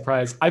ruin the right.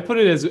 surprise. I put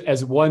it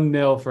as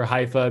 1-0 for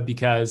Haifa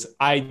because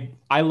I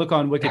look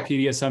on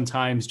Wikipedia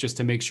sometimes just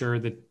to make sure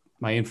that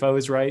my info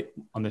is right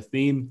on the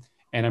theme,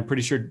 and I'm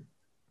pretty sure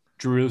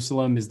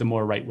Jerusalem is the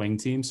more right-wing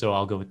team, so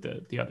I'll go with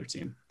the other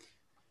team.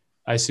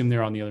 I assume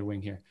they're on the other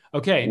wing here.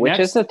 Okay, Which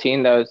next. is the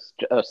team that was?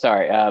 Oh,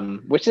 sorry.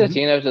 Which is the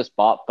team that was just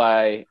bought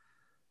by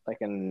like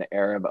an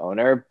Arab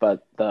owner,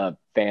 but the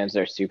fans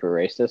are super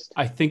racist?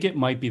 I think it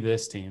might be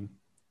this team.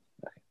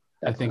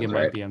 I think it sounds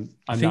might right. be. I'm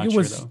I think not it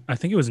was. sure though. I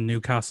think it was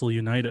Newcastle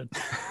United.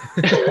 I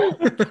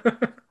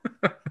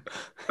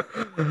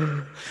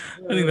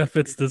think that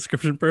fits the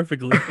description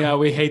perfectly. Yeah,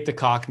 we hate the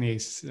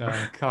Cockneys.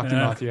 Cockney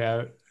Yeah.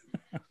 Mafia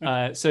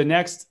out. So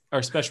next,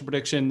 our special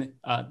prediction,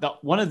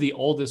 one of the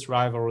oldest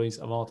rivalries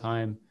of all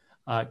time,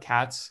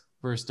 cats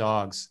versus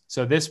dogs.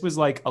 So this was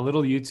like a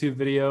little YouTube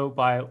video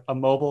by a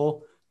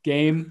mobile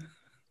game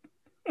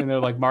in their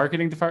like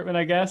marketing department,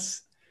 I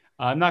guess.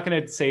 I'm not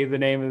going to say the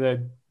name of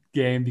the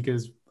game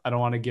because I don't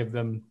want to give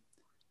them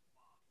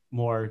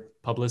more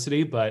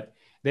publicity, but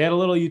they had a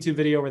little YouTube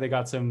video where they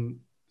got some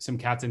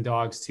cats and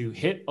dogs to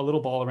hit a little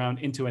ball around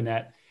into a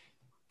net.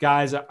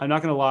 Guys, I'm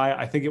not going to lie.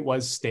 I think it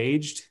was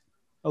staged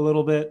a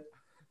little bit.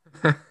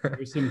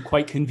 There's some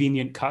quite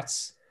convenient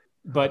cuts,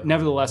 but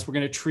nevertheless, we're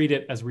going to treat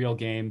it as real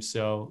games.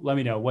 So let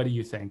me know. What do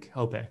you think,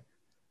 Hope? I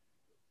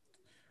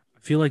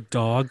feel like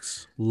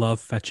dogs love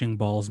fetching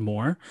balls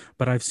more,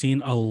 but I've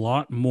seen a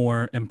lot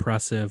more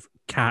impressive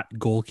cat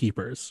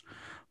goalkeepers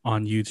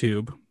on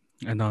YouTube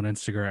and on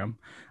Instagram.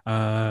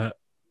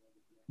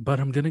 But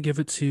I'm gonna give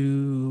it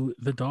to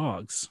the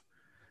dogs.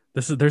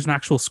 There's an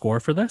actual score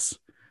for this.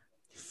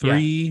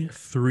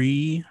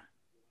 3-3.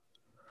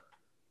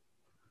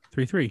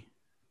 3-3.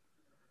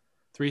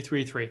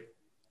 3-3-3.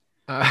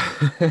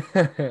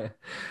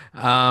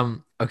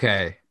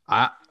 Okay.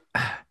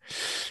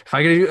 If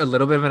I could do a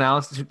little bit of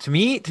analysis, to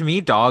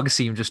me, dogs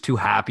seem just too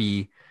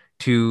happy,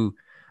 too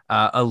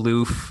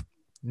aloof,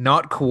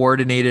 not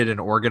coordinated and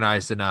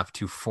organized enough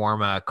to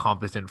form a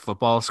competent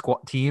football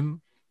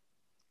team.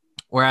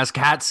 Whereas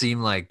cats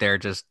seem like they're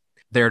just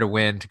there to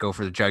win, to go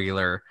for the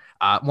jugular,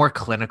 more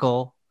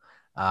clinical.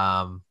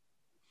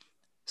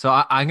 So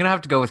I'm going to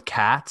have to go with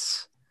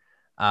cats.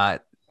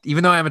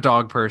 Even though I'm a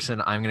dog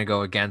person, I'm going to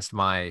go against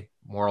my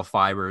moral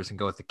fibers and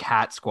go with the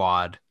cat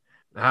squad.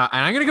 And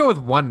I'm going to go with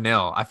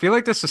 1-0. I feel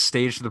like this is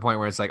staged to the point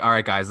where it's like, all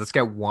right, guys, let's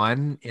get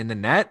one in the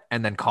net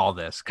and then call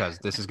this because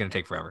this is going to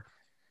take forever.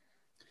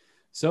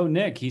 So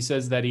Nick, he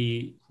says that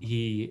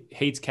he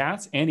hates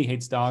cats and he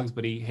hates dogs,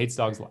 but he hates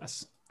dogs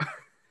less.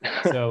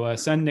 So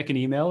send Nick an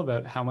email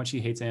about how much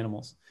he hates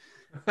animals.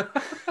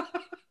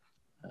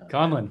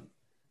 Conlon.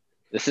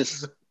 This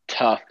is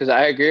tough because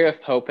I agree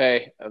with Hope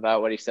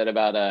about what he said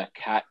about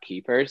cat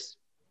keepers.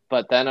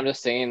 But then I'm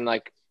just saying,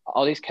 like,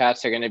 all these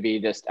cats are going to be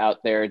just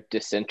out there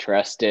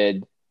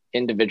disinterested,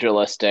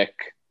 individualistic,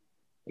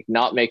 like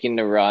not making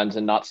the runs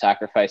and not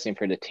sacrificing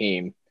for the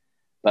team.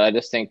 But I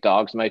just think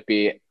dogs might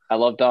be, I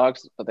love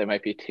dogs, but they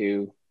might be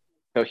too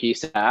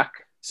cohesive.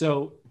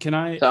 So can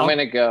I? So I'm going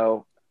to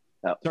go.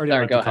 Oh, sorry to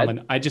interrupt you,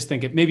 Conlon. I just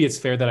think maybe it's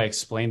fair that I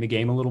explain the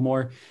game a little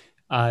more.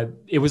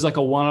 It was like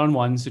a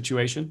one-on-one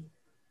situation.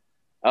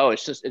 Oh,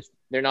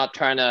 they're not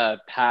trying to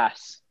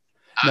pass.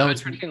 No,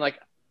 it's freaking like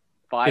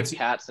 5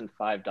 cats and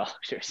 5 dogs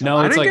or something. No,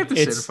 I it's didn't like get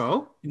this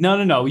info.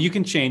 No. You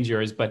can change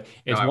yours, but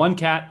it's one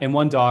cat and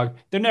one dog.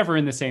 They're never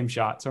in the same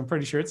shot, so I'm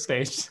pretty sure it's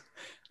staged.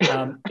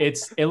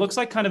 It looks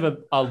like kind of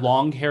a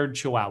long-haired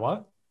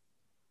Chihuahua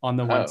on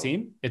the one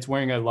team. It's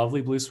wearing a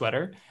lovely blue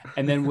sweater,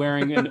 and then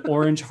wearing an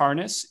orange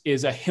harness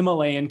is a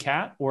Himalayan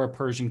cat or a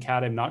Persian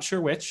cat. I'm not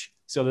sure which.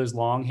 So there's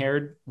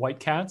long-haired white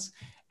cats,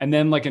 and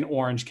then like an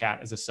orange cat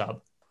as a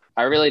sub.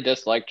 I really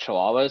dislike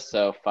Chihuahuas,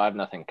 so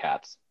 5-0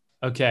 cats.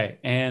 Okay,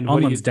 and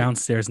Conlon's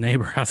downstairs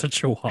neighbor has a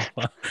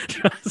Chihuahua,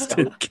 just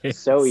in case.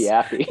 So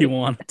yappy. He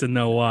wanted to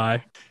know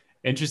why.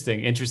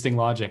 Interesting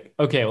logic.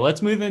 Okay, well,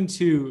 let's move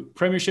into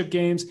Premiership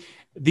games.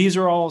 These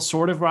are all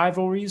sort of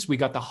rivalries. We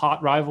got the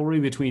hot rivalry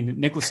between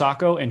Nick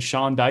Lasacco and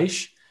Sean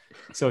Dyche.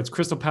 So it's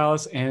Crystal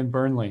Palace and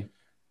Burnley.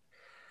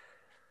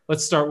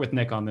 Let's start with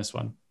Nick on this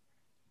one.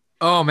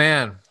 Oh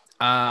man,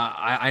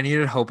 I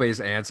needed Hope's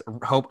answer.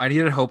 I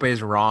needed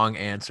Hope's wrong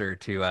answer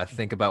to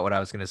think about what I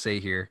was going to say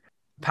here.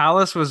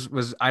 Palace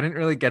was I didn't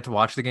really get to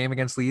watch the game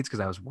against Leeds because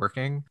I was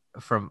working.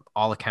 From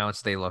all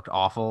accounts, they looked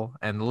awful,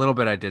 and the little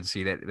bit I did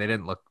see, that they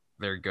didn't look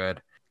very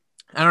good.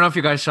 I don't know if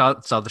you guys saw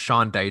the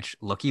Sean Dyche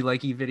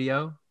looky-likey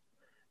video,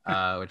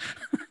 which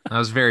that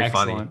was very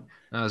funny.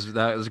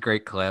 That was a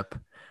great clip.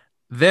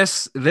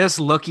 This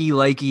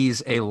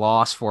looky-likey's a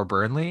loss for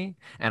Burnley,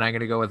 and I'm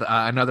gonna go with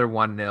another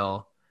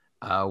 1-0.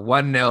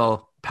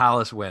 1-0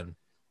 Palace win.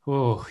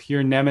 Oh,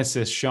 your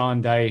nemesis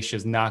Sean Dyche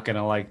is not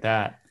gonna like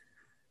that.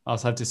 I'll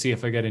have to see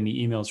if I get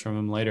any emails from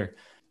him later.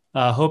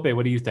 Hope,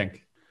 what do you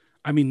think?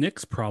 I mean,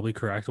 Nick's probably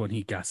correct when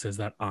he guesses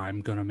that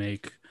I'm gonna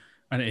make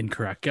an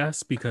incorrect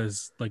guess,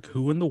 because like,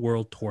 who in the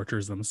world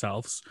tortures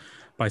themselves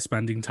by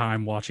spending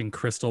time watching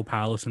Crystal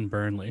Palace and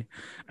Burnley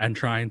and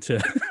trying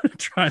to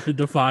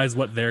devise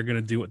what they're going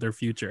to do with their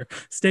future?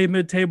 Stay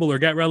mid-table or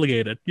get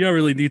relegated. You don't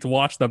really need to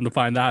watch them to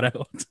find that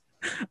out.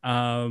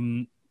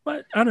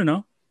 But I don't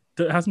know.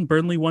 Hasn't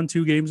Burnley won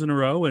 2 games in a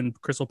row and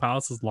Crystal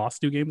Palace has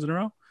lost 2 games in a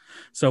row?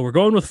 So we're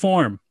going with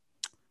form.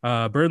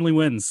 Burnley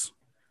wins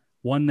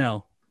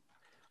 1-0.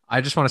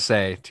 I just want to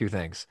say 2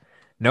 things.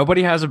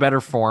 Nobody has a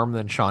better form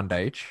than Sean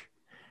Dyche,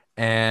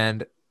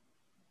 and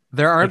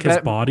there aren't his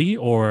body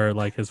or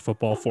like his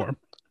football form.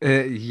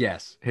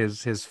 Yes,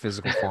 his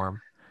physical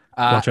form.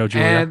 Watch out,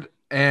 Julia.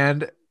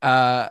 And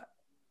there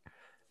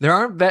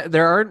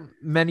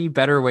aren't many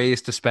better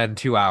ways to spend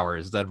 2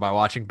 hours than by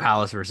watching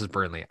Palace versus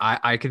Burnley.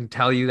 I can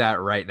tell you that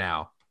right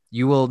now.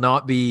 You will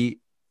not be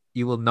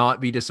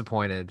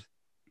disappointed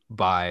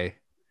by.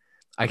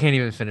 I can't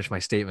even finish my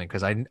statement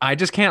because I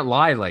just can't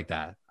lie like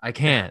that. I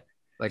can't.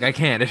 I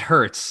can't. It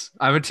hurts.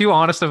 I'm too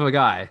honest of a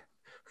guy.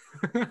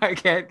 I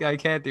can't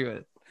do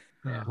it.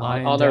 Yeah.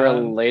 On a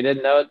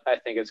related note, I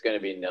think it's going to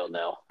be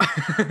 0-0.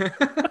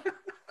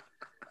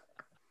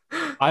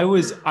 I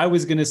was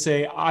going to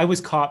say I was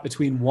caught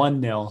between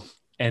 1-0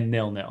 and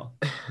 0-0.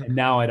 And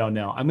now I don't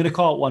know. I'm going to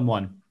call it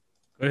 1-1.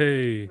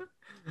 Hey.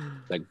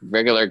 Like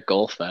regular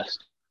goal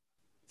fest.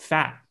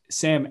 Fat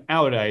Sam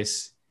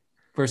Allardyce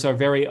versus our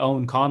very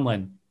own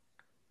Conlon.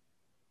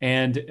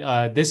 And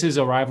this is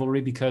a rivalry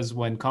because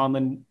when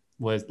Conlon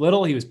was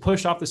little, he was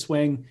pushed off the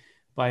swing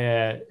by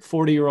a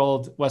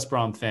 40-year-old West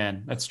Brom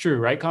fan. That's true,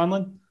 right,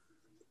 Conlon?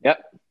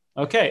 Yep.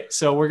 Okay,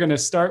 so we're going to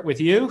start with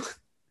you.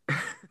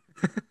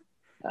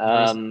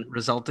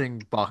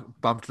 Resulting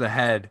bump to the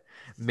head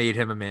made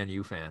him a Man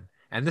U fan.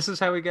 And this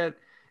is how we get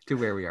to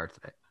where we are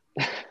today.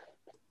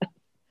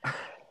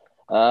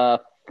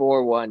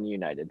 4-1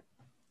 United.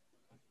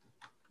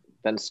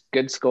 Then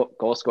good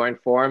goal scoring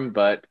form,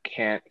 but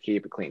can't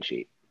keep a clean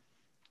sheet,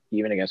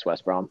 even against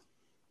West Brom.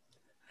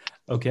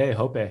 Okay,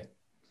 Hope.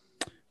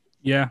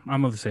 Yeah,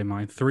 I'm of the same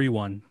mind.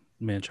 3-1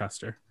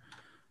 Manchester.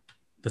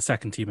 The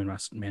second team in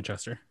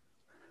Manchester.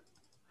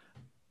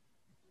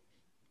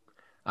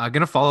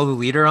 Gonna follow the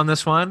leader on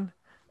this one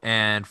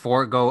and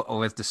go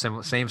with the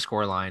same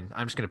score line.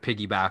 I'm just gonna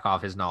piggyback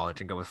off his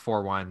knowledge and go with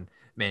 4-1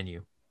 Man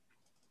U.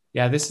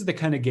 Yeah, this is the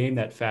kind of game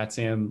that Fat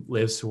Sam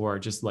lives for,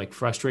 just like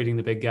frustrating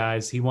the big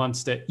guys. He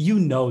wants to,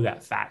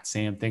 that Fat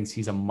Sam thinks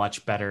he's a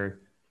much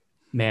better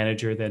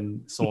manager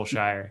than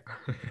Solskjaer.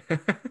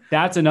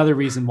 That's another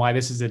reason why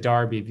this is a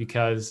derby,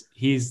 because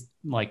he's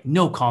like,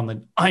 no,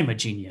 Conlon, I'm a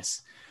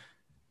genius.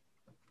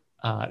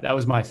 That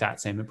was my Fat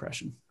Sam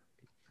impression.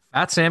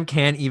 Fat Sam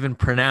can't even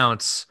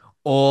pronounce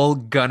Ole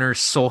Gunnar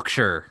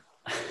Solskjaer.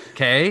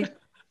 Okay?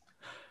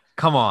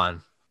 Come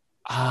on.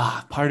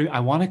 I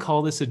want to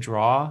call this a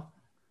draw,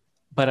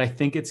 but I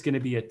think it's going to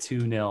be a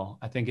 2-0.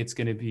 I think it's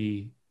going to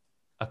be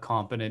a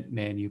competent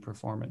Man U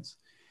performance.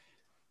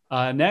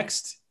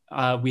 Next,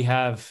 we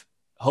have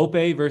Hope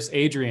versus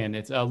Adrian.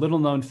 It's a little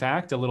known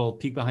fact, a little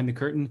peek behind the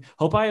curtain.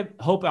 God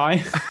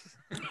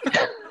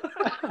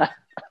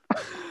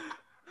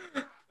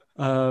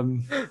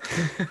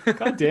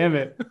damn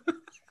it.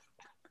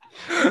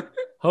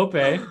 Hope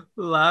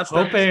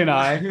and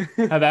I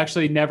have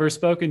actually never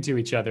spoken to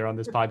each other on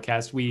this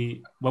podcast.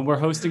 When we're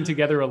hosting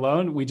together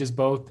alone, we just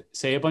both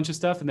say a bunch of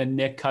stuff and then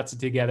Nick cuts it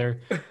together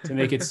to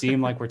make it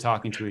seem like we're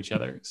talking to each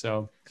other.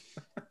 So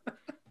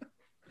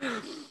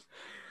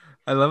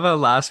I love how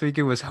last week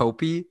it was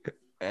Hopi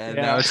and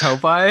now it's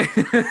Hopi.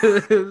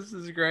 This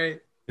is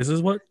great. This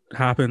is what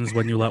happens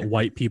when you let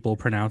white people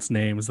pronounce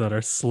names that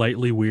are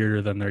slightly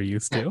weirder than they're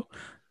used to.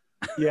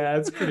 Yeah,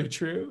 it's pretty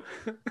true.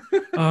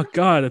 Oh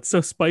God, it's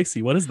so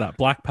spicy. What is that?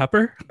 Black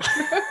pepper?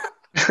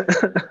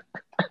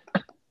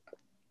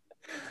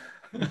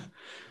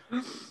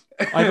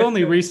 I've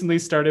only recently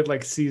started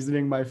like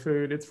seasoning my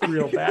food. It's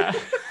real bad.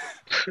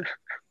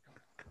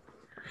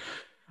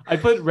 I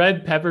put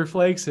red pepper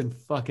flakes in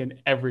fucking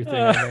everything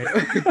I make.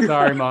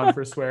 Sorry, Mom,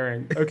 for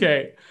swearing.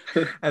 Okay.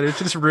 And it's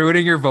just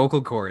ruining your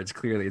vocal cords,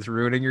 clearly. It's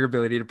ruining your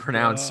ability to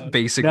pronounce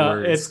basic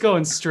words. It's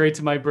going straight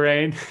to my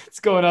brain. It's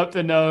going up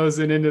the nose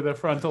and into the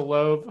frontal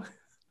lobe.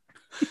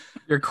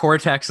 Your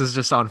cortex is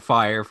just on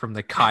fire from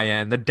the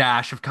cayenne, the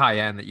dash of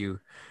cayenne that you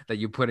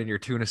put in your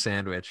tuna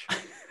sandwich.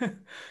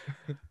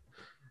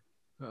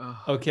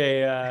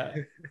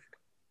 Okay,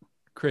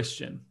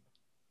 Christian.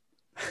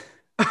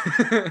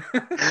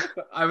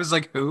 I was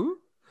like, who?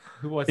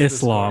 What's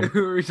Islam.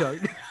 Who are we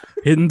talking?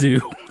 Hindu.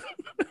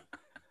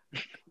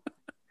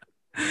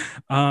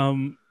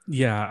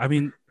 Yeah, I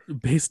mean,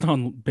 based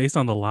on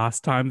the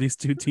last time these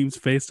two teams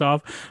faced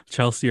off,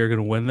 Chelsea are going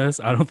to win this.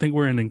 I don't think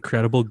we're in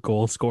incredible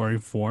goal scoring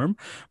form,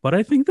 but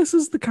I think this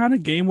is the kind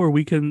of game where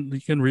we can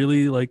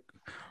really like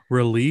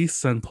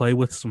release and play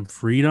with some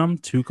freedom.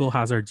 Tuchel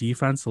has our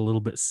defense a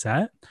little bit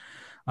set.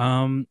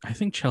 I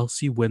think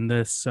Chelsea win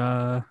this.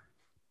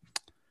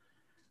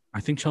 I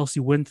think Chelsea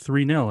win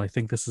 3-0. I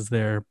think this is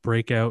their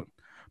breakout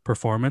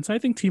performance. I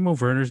think Timo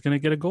Werner is going to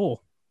get a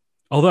goal.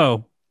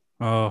 Although,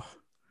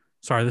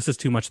 sorry, this is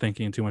too much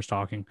thinking and too much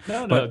talking.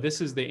 No, this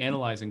is the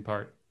analyzing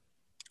part.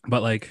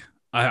 But like,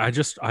 I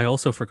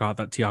also forgot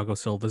that Thiago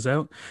Silva's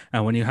out.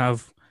 And when you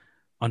have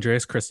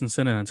Andreas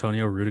Christensen and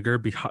Antonio Rudiger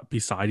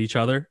beside each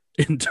other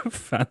in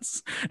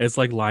defense, it's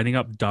like lining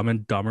up Dumb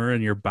and Dumber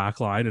in your back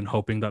line and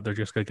hoping that they're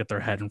just going to get their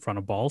head in front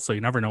of balls. So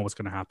you never know what's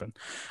going to happen.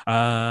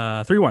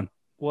 3-1.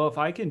 Well, if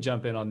I can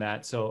jump in on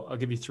that, so I'll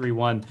give you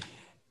 3-1.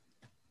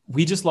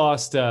 We just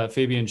lost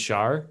Fabian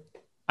Schär.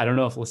 I don't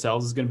know if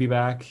Lascelles is going to be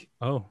back.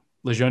 Oh,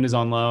 Lejeune is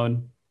on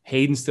loan.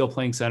 Hayden's still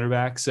playing center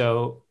back.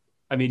 So,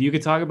 I mean, you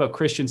could talk about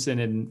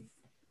Christensen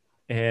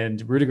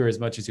and Rudiger as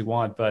much as you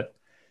want, but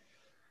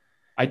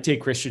I'd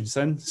take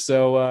Christensen.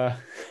 So I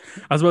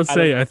was about to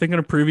say, I think in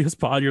a previous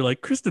pod, you're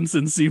like,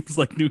 Christensen seems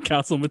like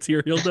Newcastle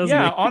material, doesn't he?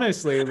 Yeah,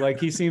 honestly, like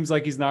he seems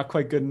like he's not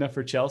quite good enough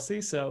for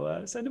Chelsea.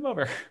 So send him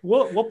over.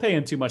 We'll pay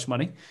him too much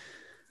money.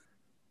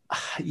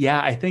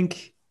 Yeah, I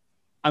think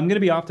I'm going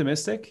to be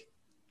optimistic.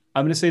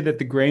 I'm going to say that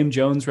the Graham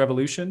Jones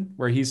revolution,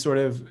 where he sort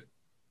of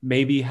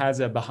maybe has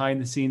a behind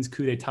the scenes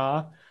coup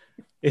d'etat,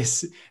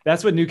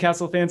 that's what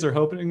Newcastle fans are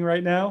hoping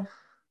right now.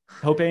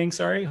 Hoping.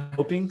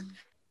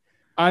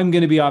 I'm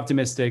going to be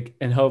optimistic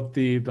and hope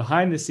the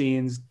behind the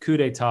scenes coup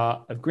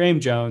d'etat of Graham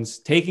Jones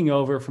taking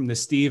over from the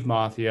Steve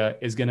Mafia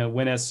is going to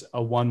win us a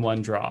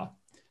 1-1 draw.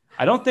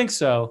 I don't think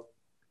so,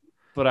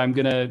 but I'm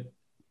going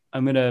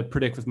to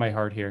predict with my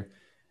heart here.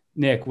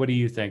 Nick, what do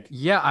you think?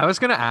 Yeah, I was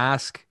going to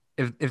ask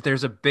if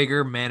there's a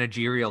bigger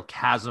managerial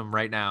chasm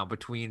right now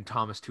between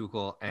Thomas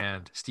Tuchel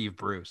and Steve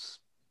Bruce.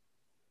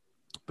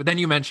 But then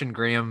you mentioned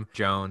Graham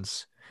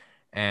Jones,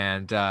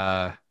 and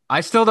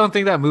I still don't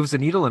think that moves the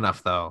needle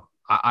enough, though.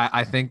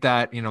 I think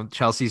that,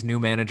 Chelsea's new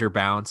manager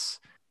bounce,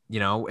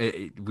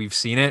 we've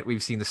seen it.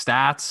 We've seen the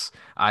stats.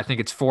 I think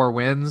it's 4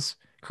 wins.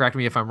 Correct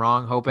me if I'm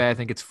wrong, Hope. I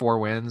think it's 4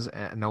 wins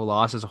and no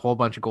losses, a whole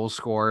bunch of goals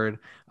scored,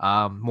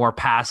 more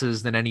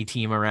passes than any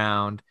team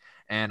around.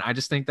 And I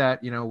just think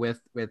that,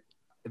 with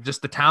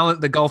just the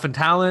talent, the gulf in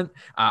talent,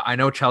 I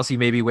know Chelsea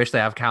maybe wish they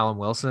have Callum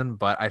Wilson,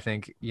 but I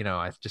think,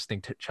 I just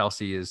think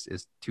Chelsea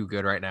is too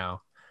good right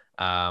now.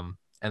 And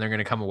they're going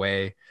to come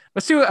away.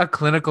 Let's do a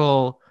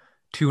clinical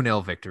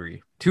 2-0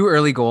 victory, 2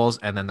 early goals,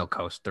 and then they'll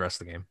coast the rest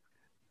of the game.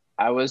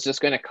 I was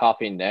just going to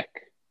copy Nick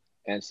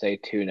and say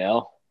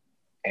 2-0.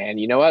 And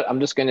you know what? I'm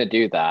just going to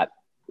do that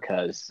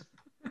because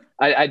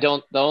I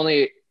don't, the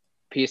only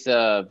piece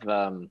of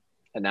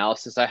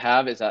analysis I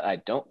have is that I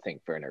don't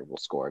think Werner will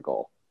score a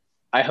goal.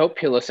 I hope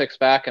Pulisic's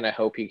back, and I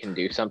hope he can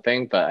do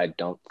something, but I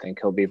don't think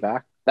he'll be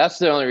back. That's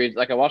the only reason.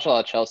 Like, I watch a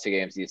lot of Chelsea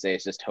games these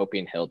days, just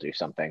hoping he'll do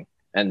something,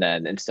 and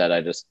then instead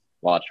I just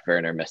watch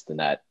Werner miss the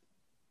net.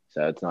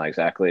 So it's not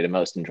exactly the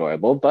most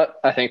enjoyable, but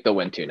I think they'll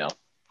win 2-0.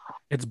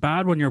 It's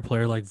bad when you're a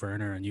player like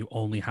Werner and you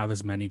only have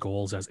as many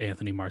goals as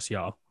Anthony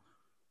Martial.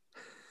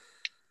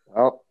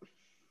 Well,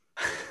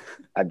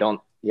 I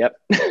don't. Yep.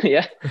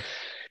 Yeah.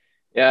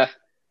 Yeah.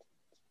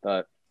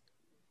 But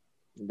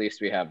at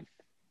least we have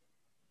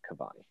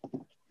Cavani.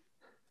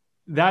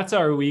 That's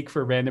our week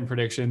for random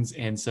predictions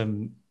and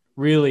some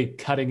really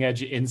cutting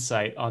edge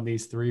insight on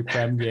these 3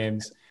 Prem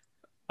games.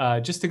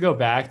 Just to go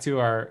back to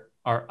our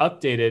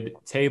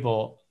updated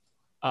table,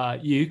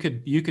 you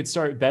could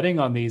start betting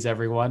on these,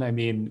 everyone. I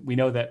mean, we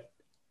know that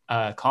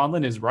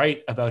Conlon is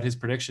right about his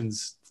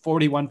predictions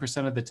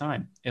 41% of the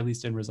time, at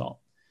least in result.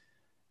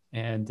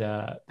 And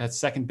that's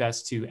second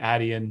best to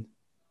Addian.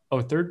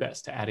 Oh, third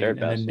best to Addian.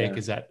 And then Nick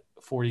is at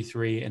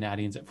 43 and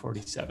Addian's at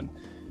 47.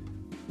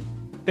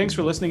 Thanks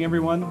for listening,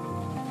 everyone.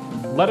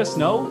 Let us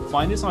know.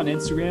 Find us on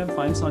Instagram.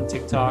 Find us on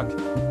TikTok.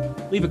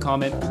 Leave a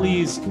comment.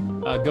 Please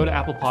go to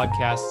Apple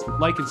Podcasts,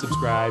 like and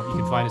subscribe. You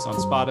can find us on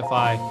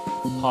Spotify,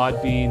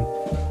 Podbean,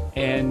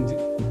 and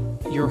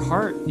your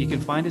heart. You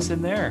can find us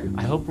in there.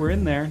 I hope we're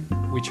in there.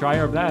 We try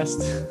our best.